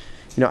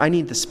 I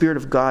need the Spirit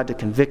of God to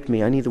convict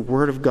me. I need the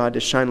Word of God to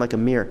shine like a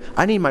mirror.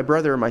 I need my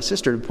brother or my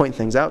sister to point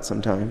things out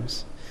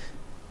sometimes.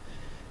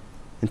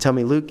 And tell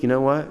me, Luke, you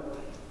know what?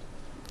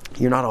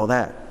 You're not all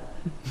that.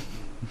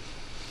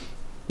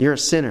 You're a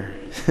sinner.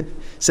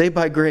 Saved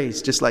by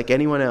grace, just like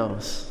anyone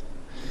else.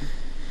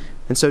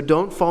 And so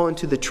don't fall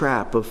into the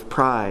trap of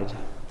pride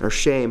or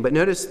shame. But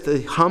notice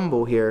the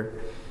humble here.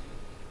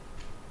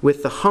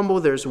 With the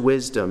humble, there's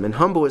wisdom. And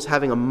humble is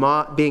having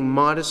being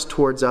modest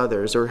towards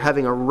others, or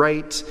having a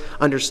right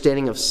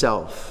understanding of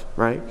self,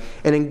 right?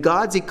 And in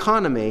God's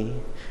economy,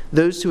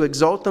 those who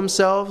exalt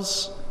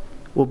themselves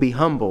will be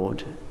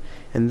humbled,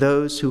 and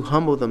those who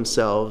humble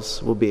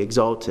themselves will be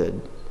exalted.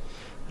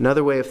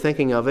 Another way of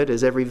thinking of it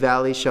is every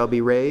valley shall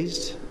be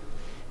raised,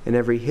 and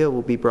every hill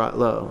will be brought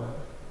low.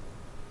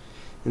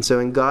 And so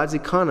in God's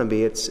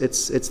economy, it's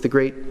the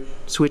great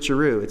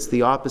switcheroo. It's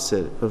the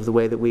opposite of the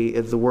way that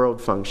the world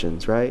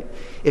functions, right?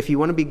 If you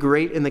want to be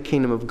great in the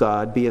kingdom of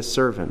God, be a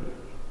servant.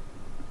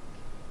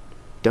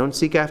 Don't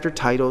seek after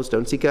titles.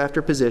 Don't seek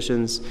after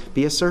positions.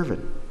 Be a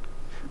servant.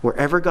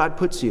 Wherever God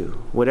puts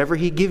you, whatever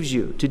He gives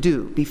you to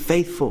do, be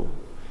faithful.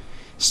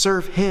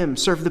 Serve Him.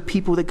 Serve the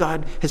people that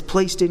God has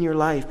placed in your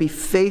life. Be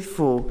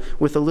faithful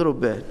with a little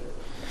bit.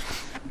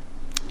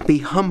 Be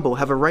humble.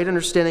 Have a right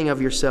understanding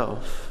of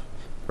yourself.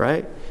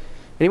 Right?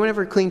 Anyone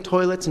ever clean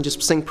toilets and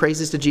just sing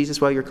praises to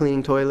Jesus while you're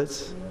cleaning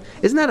toilets?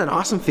 Isn't that an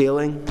awesome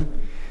feeling?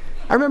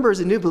 I remember as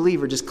a new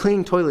believer just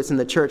cleaning toilets in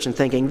the church and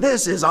thinking,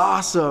 this is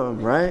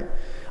awesome, right?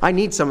 I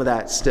need some of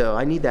that still.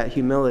 I need that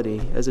humility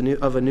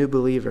of a new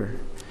believer.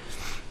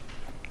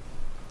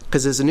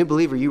 Because as a new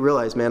believer, you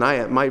realize, man,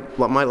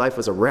 my life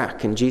was a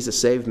wreck and Jesus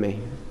saved me.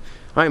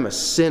 I am a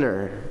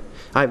sinner.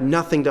 I have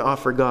nothing to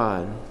offer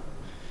God.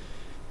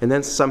 And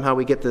then somehow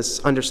we get this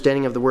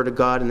understanding of the Word of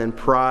God, and then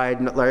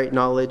pride, right,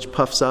 knowledge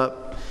puffs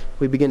up.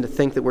 We begin to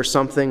think that we're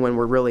something when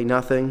we're really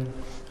nothing.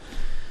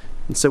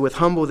 And so with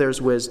humble,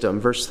 there's wisdom.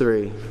 Verse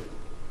 3.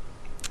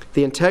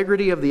 The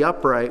integrity of the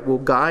upright will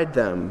guide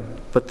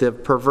them, but the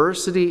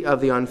perversity of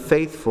the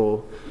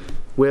unfaithful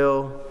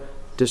will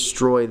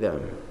destroy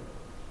them.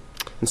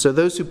 And so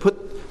those who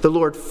put the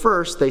Lord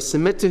first, they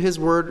submit to His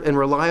Word and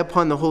rely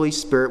upon the Holy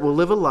Spirit, will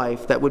live a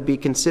life that would be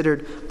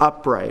considered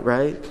upright,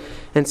 right?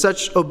 And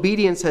such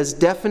obedience has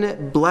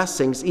definite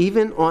blessings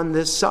even on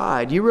this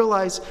side. You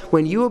realize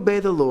when you obey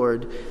the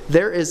Lord,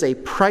 there is a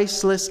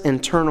priceless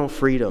internal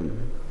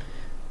freedom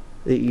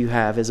that you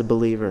have as a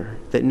believer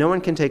that no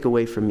one can take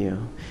away from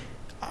you.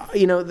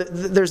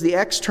 There's the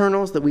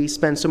externals that we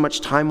spend so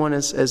much time on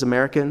as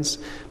Americans,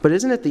 but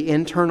isn't it the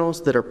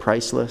internals that are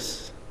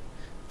priceless?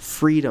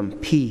 Freedom,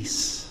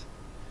 peace.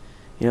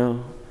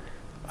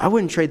 I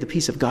wouldn't trade the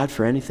peace of God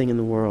for anything in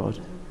the world.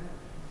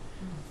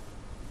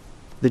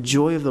 The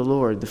joy of the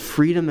Lord, the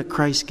freedom that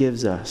Christ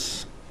gives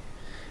us.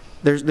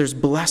 There's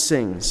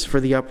blessings for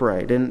the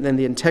upright, and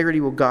the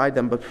integrity will guide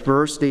them, but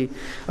perversity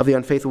of the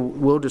unfaithful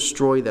will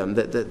destroy them.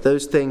 That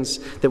those things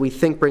that we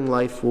think bring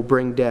life will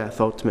bring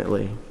death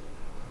ultimately.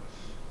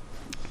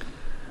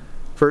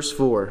 Verse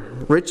 4,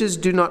 riches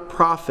do not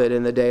profit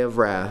in the day of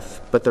wrath,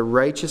 but the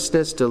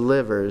righteousness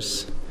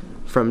delivers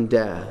from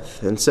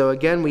death. And so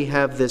again we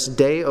have this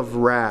day of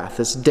wrath,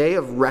 this day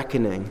of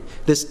reckoning,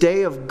 this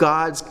day of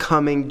God's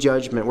coming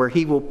judgment where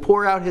He will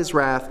pour out His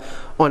wrath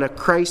on a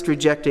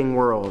Christ-rejecting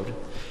world.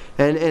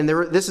 And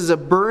this is a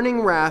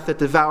burning wrath that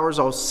devours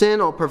all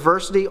sin, all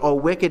perversity, all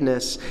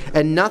wickedness,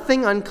 and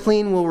nothing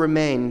unclean will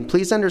remain.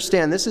 Please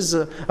understand, this is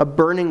a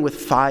burning with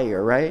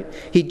fire, right?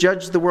 He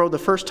judged the world the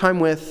first time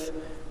with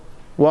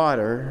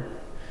water.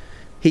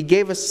 He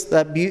gave us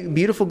that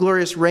beautiful,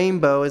 glorious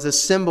rainbow as a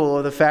symbol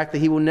of the fact that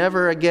He will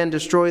never again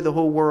destroy the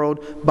whole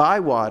world by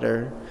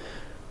water.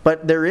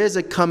 But there is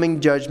a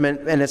coming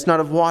judgment, and it's not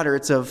of water,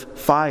 it's of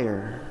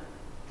fire.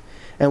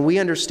 And we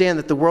understand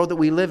that the world that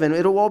we live in,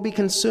 it'll all be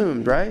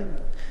consumed, right?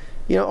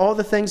 All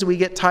the things that we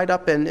get tied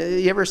up in,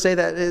 you ever say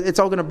that? It's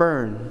all going to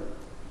burn.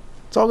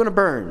 It's all going to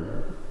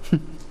burn.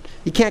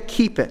 You can't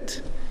keep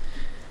it.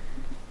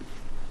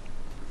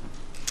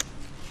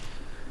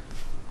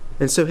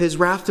 And so His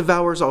wrath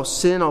devours all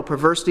sin, all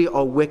perversity,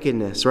 all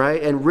wickedness,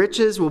 right? And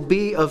riches will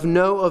be of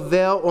no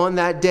avail on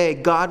that day.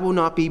 God will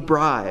not be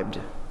bribed,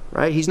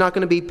 right? He's not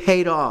going to be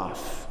paid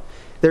off.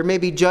 There may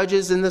be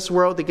judges in this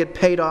world that get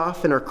paid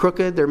off and are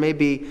crooked. There may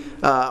be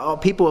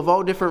people of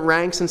all different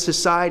ranks in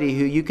society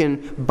who you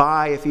can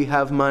buy if you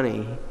have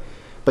money.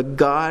 But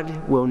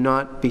God will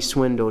not be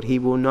swindled. He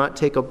will not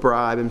take a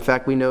bribe. In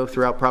fact, we know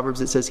throughout Proverbs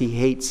it says He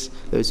hates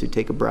those who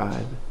take a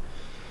bribe.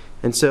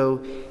 And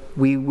so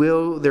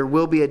there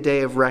will be a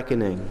day of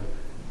reckoning.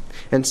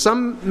 And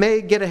some may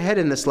get ahead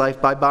in this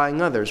life by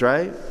buying others,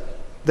 right?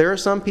 There are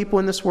some people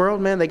in this world,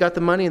 man, they got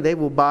the money and they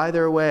will buy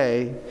their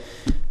way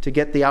to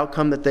get the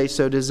outcome that they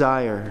so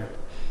desire.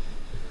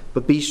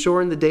 But be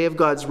sure in the day of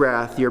God's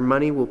wrath, your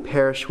money will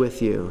perish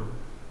with you.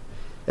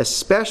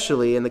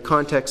 Especially in the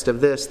context of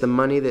this, the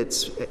money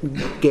that's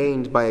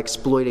gained by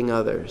exploiting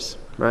others,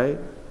 right?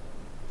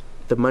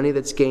 The money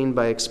that's gained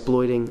by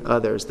exploiting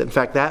others. In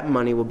fact, that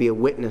money will be a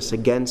witness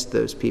against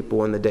those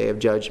people on the day of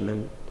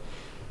judgment.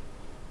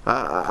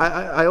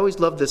 I always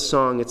love this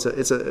song. It's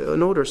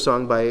an older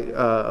song by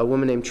a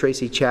woman named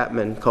Tracy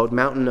Chapman called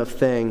Mountain of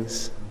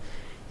Things.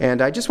 And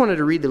I just wanted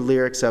to read the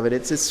lyrics of it.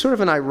 It's sort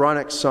of an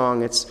ironic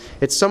song. It's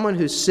someone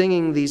who's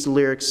singing these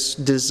lyrics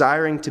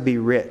desiring to be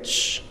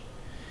rich.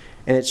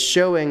 And it's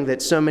showing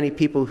that so many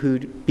people who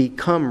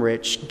become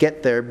rich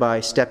get there by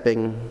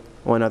stepping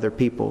on other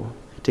people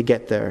to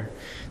get there.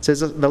 It says,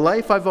 the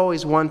life I've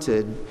always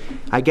wanted,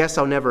 I guess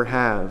I'll never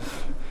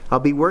have. I'll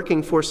be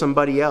working for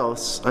somebody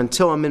else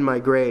until I'm in my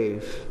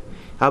grave.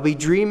 I'll be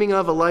dreaming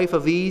of a life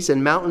of ease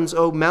and mountains,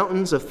 oh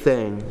mountains of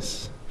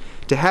things.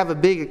 To have a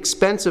big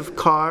expensive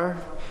car,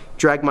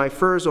 drag my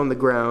furs on the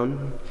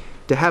ground.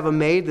 To have a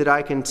maid that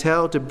I can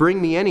tell to bring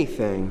me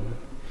anything.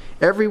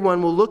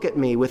 Everyone will look at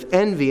me with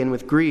envy and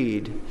with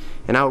greed,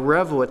 and I'll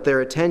revel at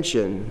their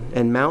attention.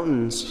 And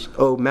mountains,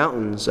 oh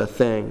mountains of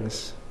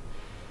things,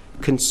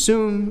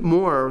 consume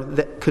more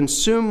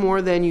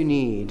than you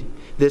need.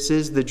 This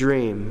is the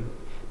dream.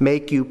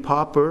 Make you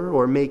pauper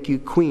or make you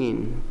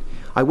queen.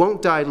 I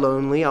won't die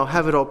lonely. I'll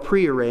have it all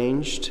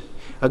prearranged.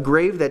 A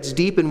grave that's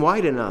deep and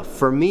wide enough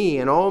for me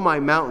and all my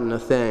mountain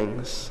of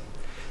things.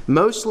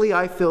 Mostly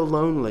I feel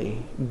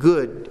lonely.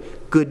 Good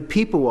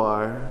people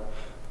are.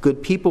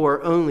 Good people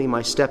are only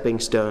my stepping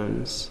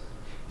stones.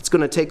 It's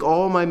going to take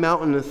all my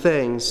mountain of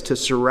things to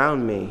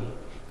surround me,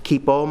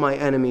 keep all my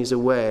enemies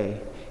away,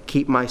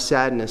 keep my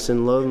sadness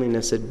and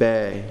loneliness at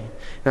bay.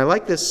 And I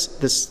like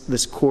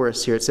this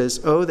chorus here. It says,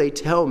 oh, they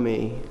tell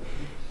me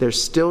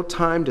there's still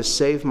time to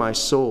save my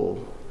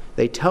soul.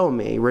 They tell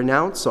me,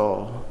 renounce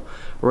all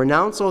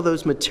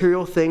those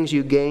material things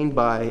you gained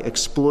by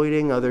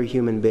exploiting other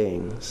human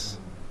beings.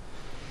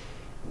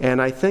 And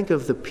I think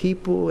of the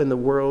people in the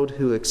world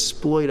who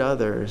exploit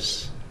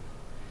others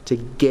to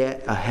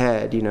get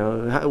ahead. You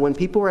know, when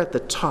people were at the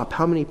top,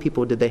 how many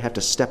people did they have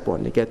to step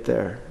on to get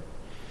there?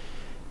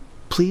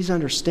 Please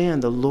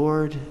understand, the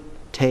Lord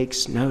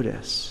takes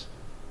notice.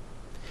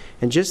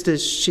 And just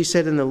as she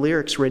said in the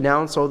lyrics,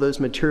 renounce all those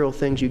material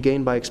things you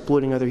gained by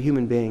exploiting other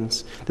human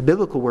beings, the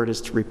biblical word is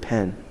to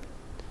repent,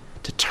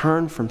 to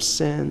turn from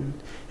sin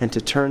and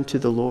to turn to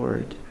the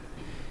Lord.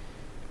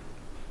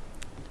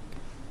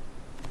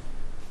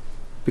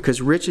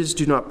 Because riches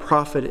do not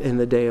profit in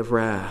the day of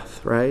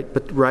wrath, right?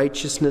 But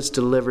righteousness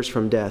delivers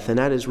from death. And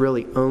that is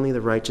really only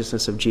the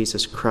righteousness of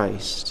Jesus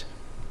Christ.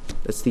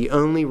 That's the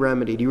only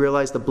remedy. Do you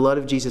realize the blood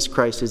of Jesus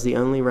Christ is the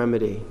only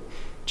remedy?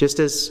 Just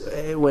as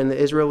when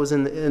Israel was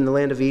in the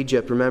land of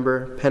Egypt,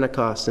 remember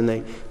Pentecost, and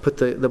they put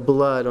the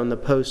blood on the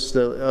posts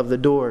of the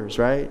doors,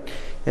 right?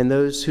 And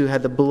those who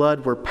had the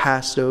blood were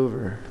passed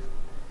over.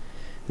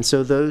 And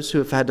so those who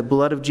have had the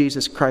blood of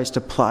Jesus Christ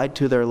applied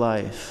to their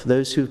life,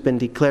 those who've been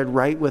declared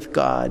right with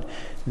God,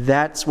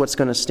 that's what's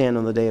going to stand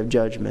on the day of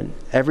judgment.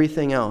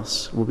 Everything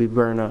else will be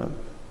burned up.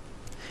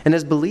 And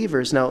as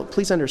believers, now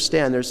please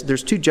understand,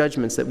 there's two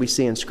judgments that we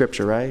see in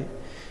Scripture, right?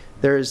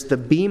 There's the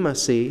bema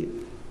seat,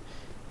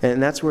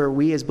 and that's where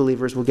we as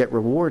believers will get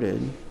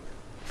rewarded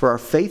for our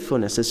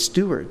faithfulness as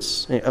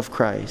stewards of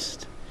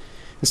Christ.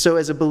 And so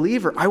as a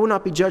believer, I will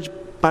not be judged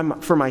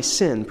for my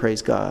sin,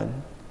 praise God.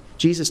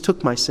 Jesus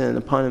took my sin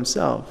upon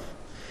himself.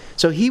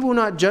 So he will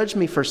not judge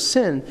me for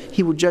sin.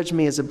 He will judge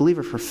me as a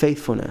believer for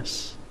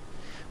faithfulness.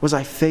 Was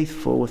I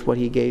faithful with what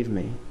he gave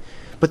me?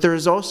 But there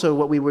is also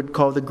what we would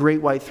call the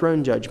great white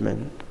throne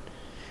judgment.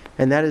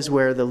 And that is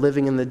where the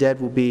living and the dead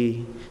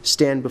will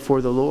stand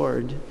before the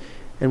Lord.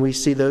 And we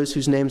see those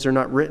whose names are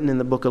not written in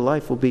the book of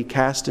life will be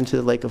cast into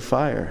the lake of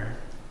fire.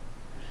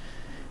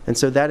 And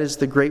so that is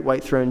the great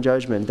white throne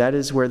judgment. That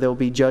is where they'll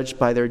be judged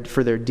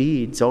for their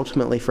deeds,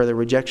 ultimately for their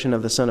rejection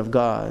of the Son of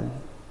God.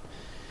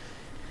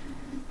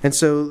 And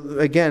so,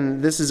 again,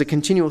 this is a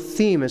continual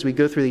theme as we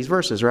go through these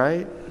verses,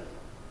 right?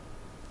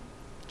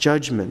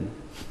 Judgment,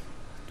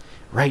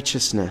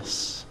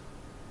 righteousness,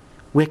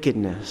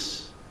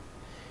 wickedness.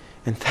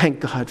 And thank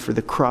God for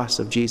the cross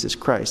of Jesus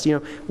Christ. You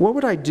know, what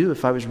would I do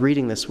if I was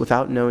reading this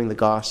without knowing the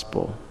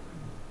gospel?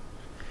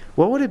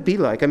 What would it be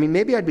like? I mean,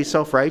 maybe I'd be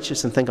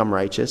self-righteous and think I'm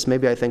righteous.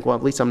 Maybe I think, well,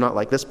 at least I'm not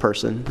like this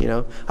person, you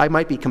know. I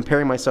might be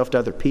comparing myself to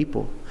other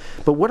people.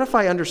 But what if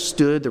I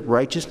understood the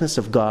righteousness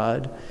of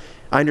God?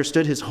 I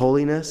understood his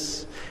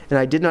holiness, and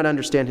I did not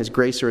understand his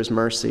grace or his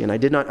mercy, and I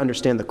did not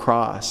understand the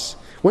cross.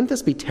 Wouldn't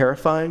this be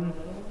terrifying?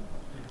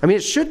 I mean,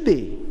 it should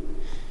be.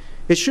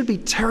 It should be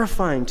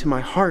terrifying to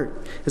my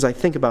heart as I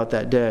think about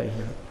that day.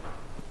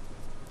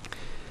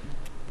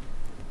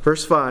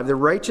 Verse 5, the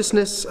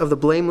righteousness of the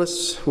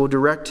blameless will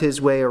direct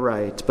his way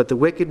aright, but the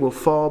wicked will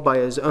fall by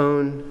his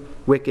own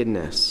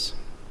wickedness.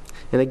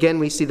 And again,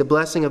 we see the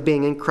blessing of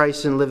being in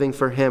Christ and living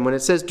for him. When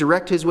it says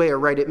direct his way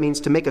aright, it means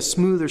to make a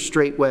smooth or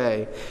straight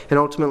way. And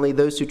ultimately,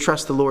 those who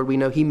trust the Lord, we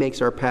know he makes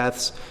our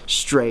paths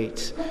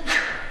straight.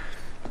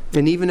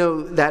 And even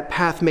though that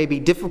path may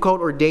be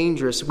difficult or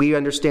dangerous, we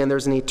understand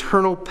there's an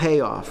eternal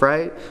payoff,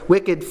 right?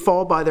 Wicked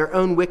fall by their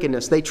own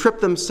wickedness. They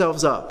trip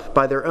themselves up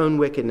by their own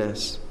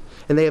wickedness.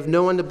 And they have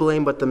no one to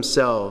blame but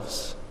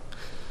themselves.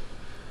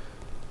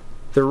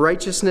 The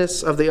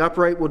righteousness of the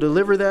upright will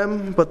deliver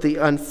them, but the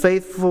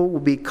unfaithful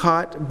will be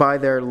caught by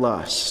their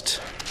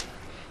lust.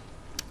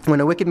 When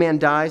a wicked man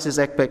dies, his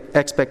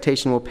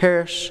expectation will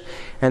perish,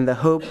 and the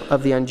hope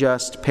of the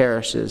unjust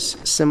perishes.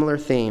 Similar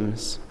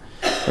themes.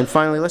 And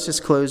finally, let's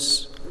just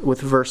close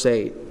with verse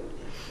 8.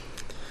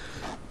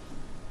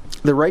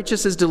 The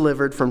righteous is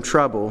delivered from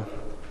trouble,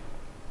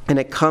 and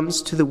it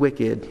comes to the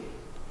wicked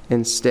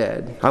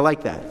instead. I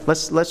like that.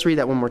 Let's read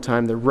that one more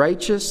time. The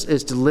righteous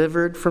is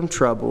delivered from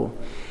trouble,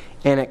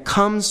 and it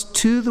comes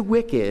to the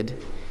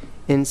wicked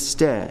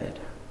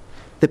instead.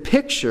 The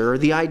picture,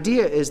 the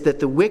idea is that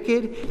the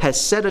wicked has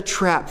set a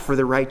trap for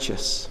the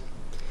righteous,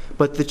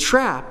 but the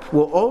trap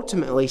will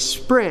ultimately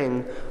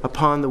spring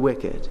upon the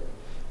wicked.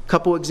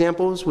 Couple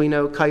examples, we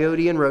know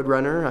Coyote and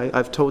Roadrunner.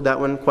 I've told that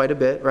one quite a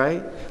bit,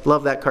 right?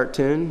 Love that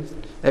cartoon.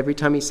 Every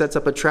time he sets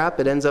up a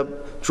trap, it ends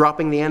up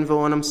dropping the anvil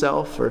on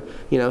himself or,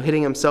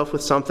 hitting himself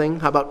with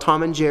something. How about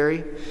Tom and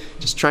Jerry?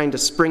 Just trying to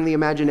spring the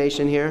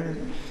imagination here,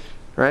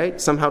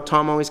 right? Somehow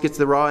Tom always gets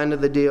the raw end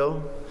of the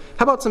deal.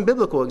 How about some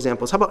biblical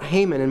examples? How about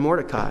Haman and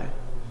Mordecai?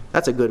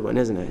 That's a good one,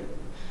 isn't it?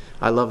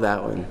 I love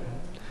that one.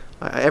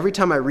 Every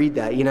time I read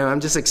that,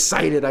 I'm just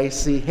excited. I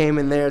see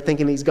Haman there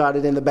thinking he's got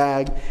it in the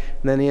bag, and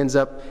then he ends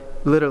up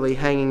literally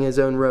hanging his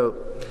own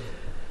rope.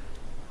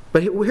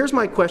 But here's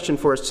my question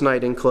for us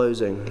tonight in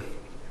closing.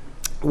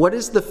 What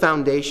is the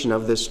foundation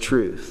of this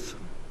truth?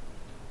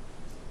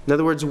 In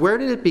other words, where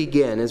did it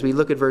begin? As we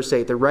look at verse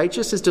 8, the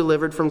righteous is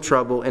delivered from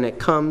trouble, and it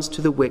comes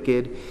to the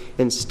wicked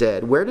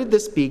instead. Where did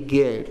this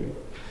begin?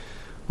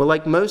 Well,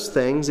 like most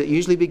things, it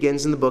usually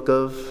begins in the book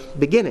of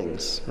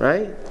beginnings,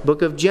 right?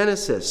 Book of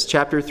Genesis,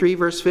 chapter 3,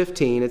 verse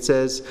 15. It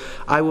says,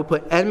 I will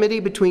put enmity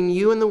between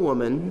you and the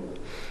woman,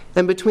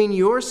 and between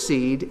your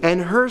seed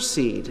and her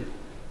seed.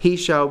 He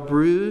shall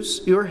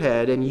bruise your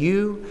head, and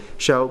you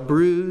shall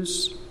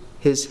bruise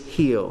his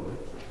heel.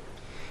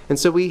 And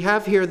so we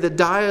have here the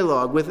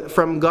dialogue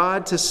from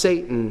God to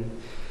Satan.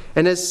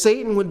 And as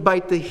Satan would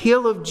bite the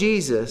heel of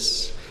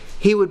Jesus,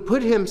 he would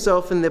put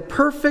himself in the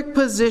perfect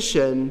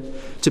position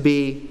to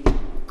be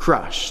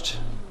crushed.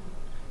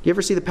 You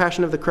ever see The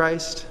Passion of the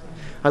Christ?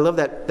 I love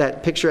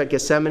that picture at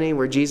Gethsemane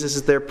where Jesus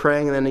is there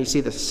praying and then you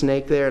see the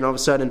snake there and all of a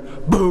sudden,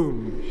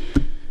 boom!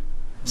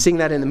 Seeing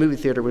that in the movie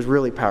theater was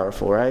really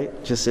powerful, right?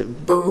 Just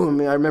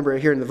boom! I remember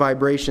hearing the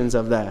vibrations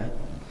of that.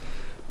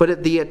 But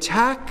at the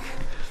attack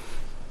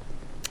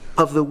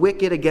of the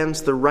wicked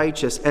against the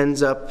righteous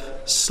ends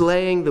up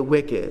slaying the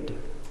wicked.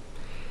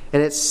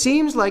 And it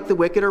seems like the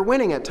wicked are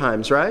winning at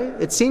times, right?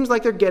 It seems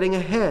like they're getting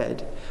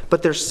ahead.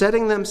 But they're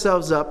setting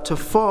themselves up to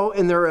fall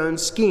in their own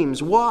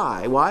schemes.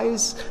 Why? Why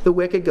is the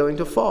wicked going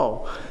to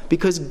fall?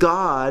 Because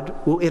God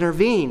will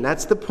intervene.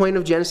 That's the point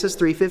of Genesis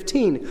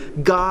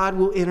 3:15. God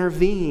will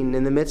intervene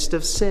in the midst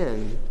of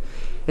sin.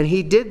 And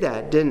he did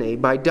that, didn't he?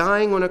 By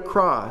dying on a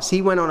cross.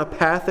 He went on a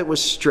path that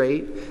was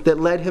straight, that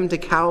led him to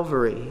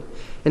Calvary.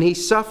 And he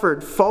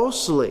suffered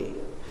falsely.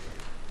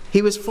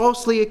 He was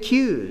falsely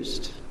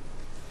accused.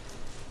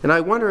 And I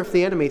wonder if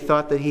the enemy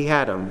thought that he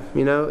had him.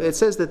 It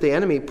says that the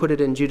enemy put it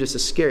in Judas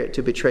Iscariot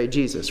to betray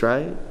Jesus,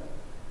 right?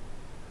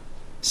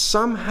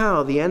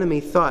 Somehow the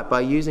enemy thought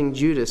by using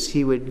Judas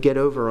he would get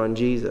over on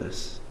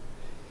Jesus.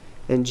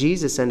 And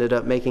Jesus ended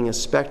up making a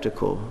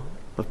spectacle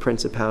of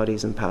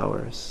principalities and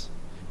powers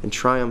and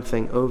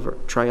triumphing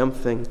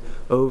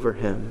over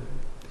him.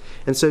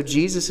 And so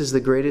Jesus is the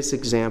greatest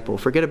example.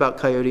 Forget about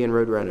Coyote and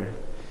Roadrunner.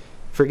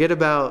 Forget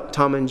about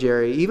Tom and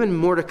Jerry, even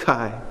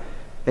Mordecai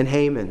and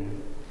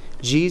Haman.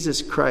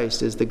 Jesus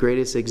Christ is the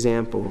greatest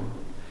example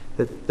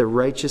that the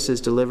righteous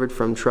is delivered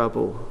from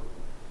trouble.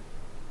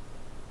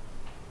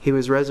 He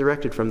was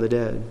resurrected from the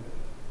dead.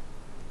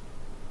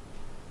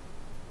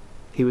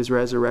 He was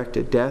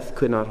resurrected. Death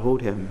could not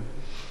hold him.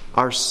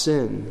 Our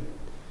sin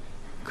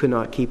could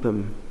not keep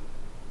him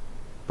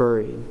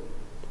buried.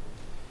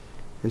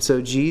 And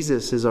so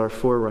Jesus is our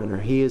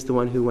forerunner. He is the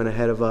one who went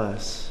ahead of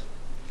us.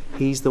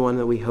 He's the one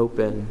that we hope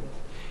in.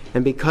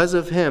 And because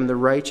of him, the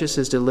righteous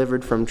is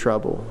delivered from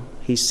trouble.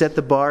 He set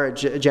the bar at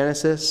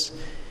Genesis,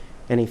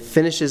 and he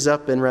finishes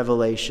up in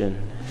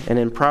Revelation. And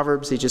in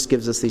Proverbs, he just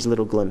gives us these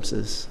little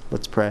glimpses.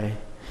 Let's pray.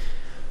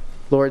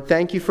 Lord,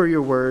 thank you for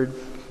your word.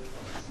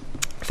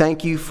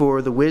 Thank you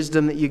for the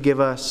wisdom that you give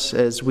us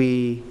as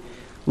we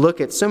look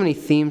at so many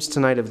themes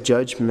tonight of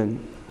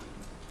judgment,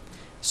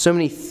 so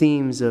many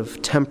themes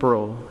of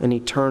temporal and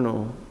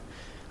eternal,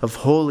 of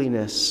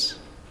holiness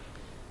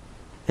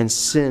and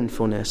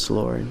sinfulness,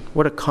 Lord.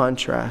 What a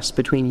contrast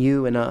between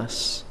you and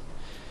us,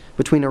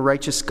 between a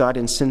righteous God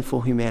and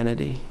sinful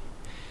humanity,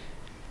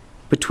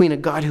 between a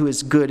God who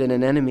is good and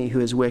an enemy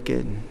who is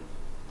wicked.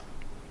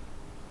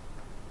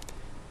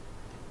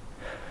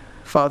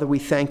 Father, we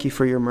thank you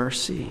for your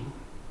mercy.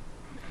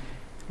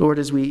 Lord,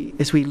 as we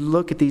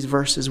look at these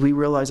verses, we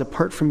realize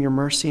apart from your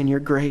mercy and your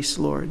grace,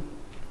 Lord,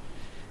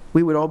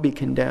 we would all be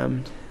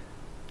condemned.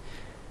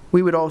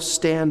 We would all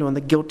stand on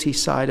the guilty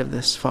side of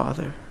this,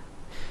 Father.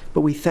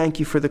 But we thank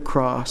you for the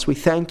cross. We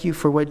thank you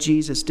for what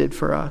Jesus did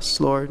for us,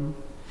 Lord.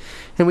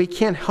 And we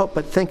can't help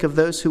but think of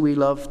those who we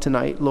love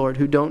tonight, Lord,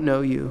 who don't know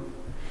you.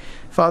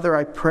 Father,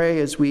 I pray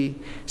as we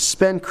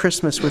spend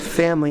Christmas with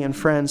family and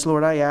friends,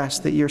 Lord, I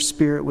ask that your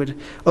Spirit would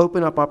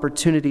open up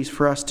opportunities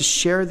for us to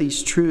share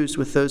these truths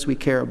with those we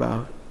care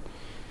about.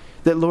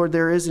 That, Lord,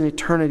 there is an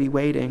eternity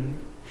waiting,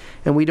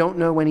 and we don't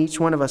know when each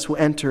one of us will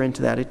enter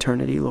into that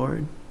eternity,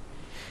 Lord.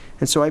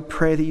 And so I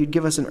pray that you'd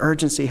give us an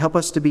urgency. Help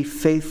us to be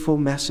faithful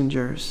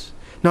messengers,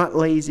 not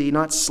lazy,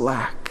 not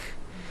slack,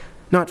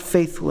 not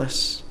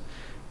faithless.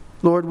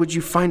 Lord, would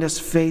you find us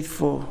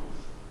faithful?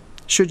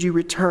 Should you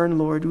return,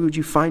 Lord, would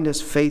you find us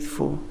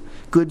faithful,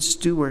 good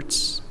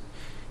stewards,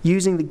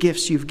 using the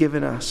gifts you've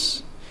given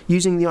us,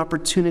 using the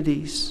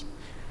opportunities.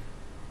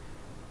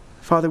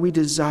 Father, we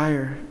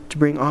desire to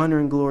bring honor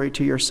and glory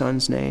to your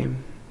Son's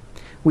name.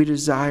 We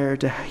desire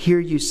to hear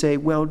you say,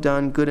 "Well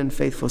done, good and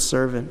faithful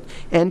servant.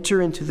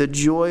 Enter into the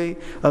joy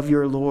of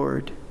your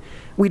Lord."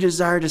 We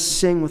desire to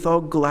sing with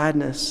all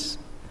gladness,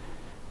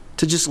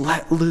 to just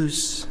let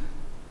loose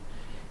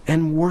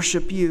and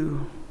worship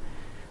you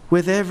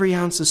with every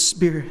ounce of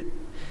spirit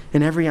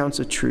and every ounce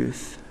of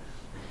truth.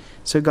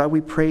 So God, we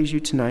praise you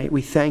tonight.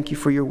 We thank you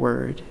for your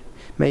word.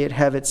 May it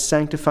have its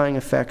sanctifying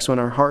effects on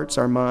our hearts,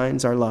 our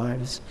minds, our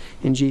lives.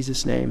 In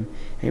Jesus' name,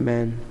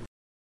 amen.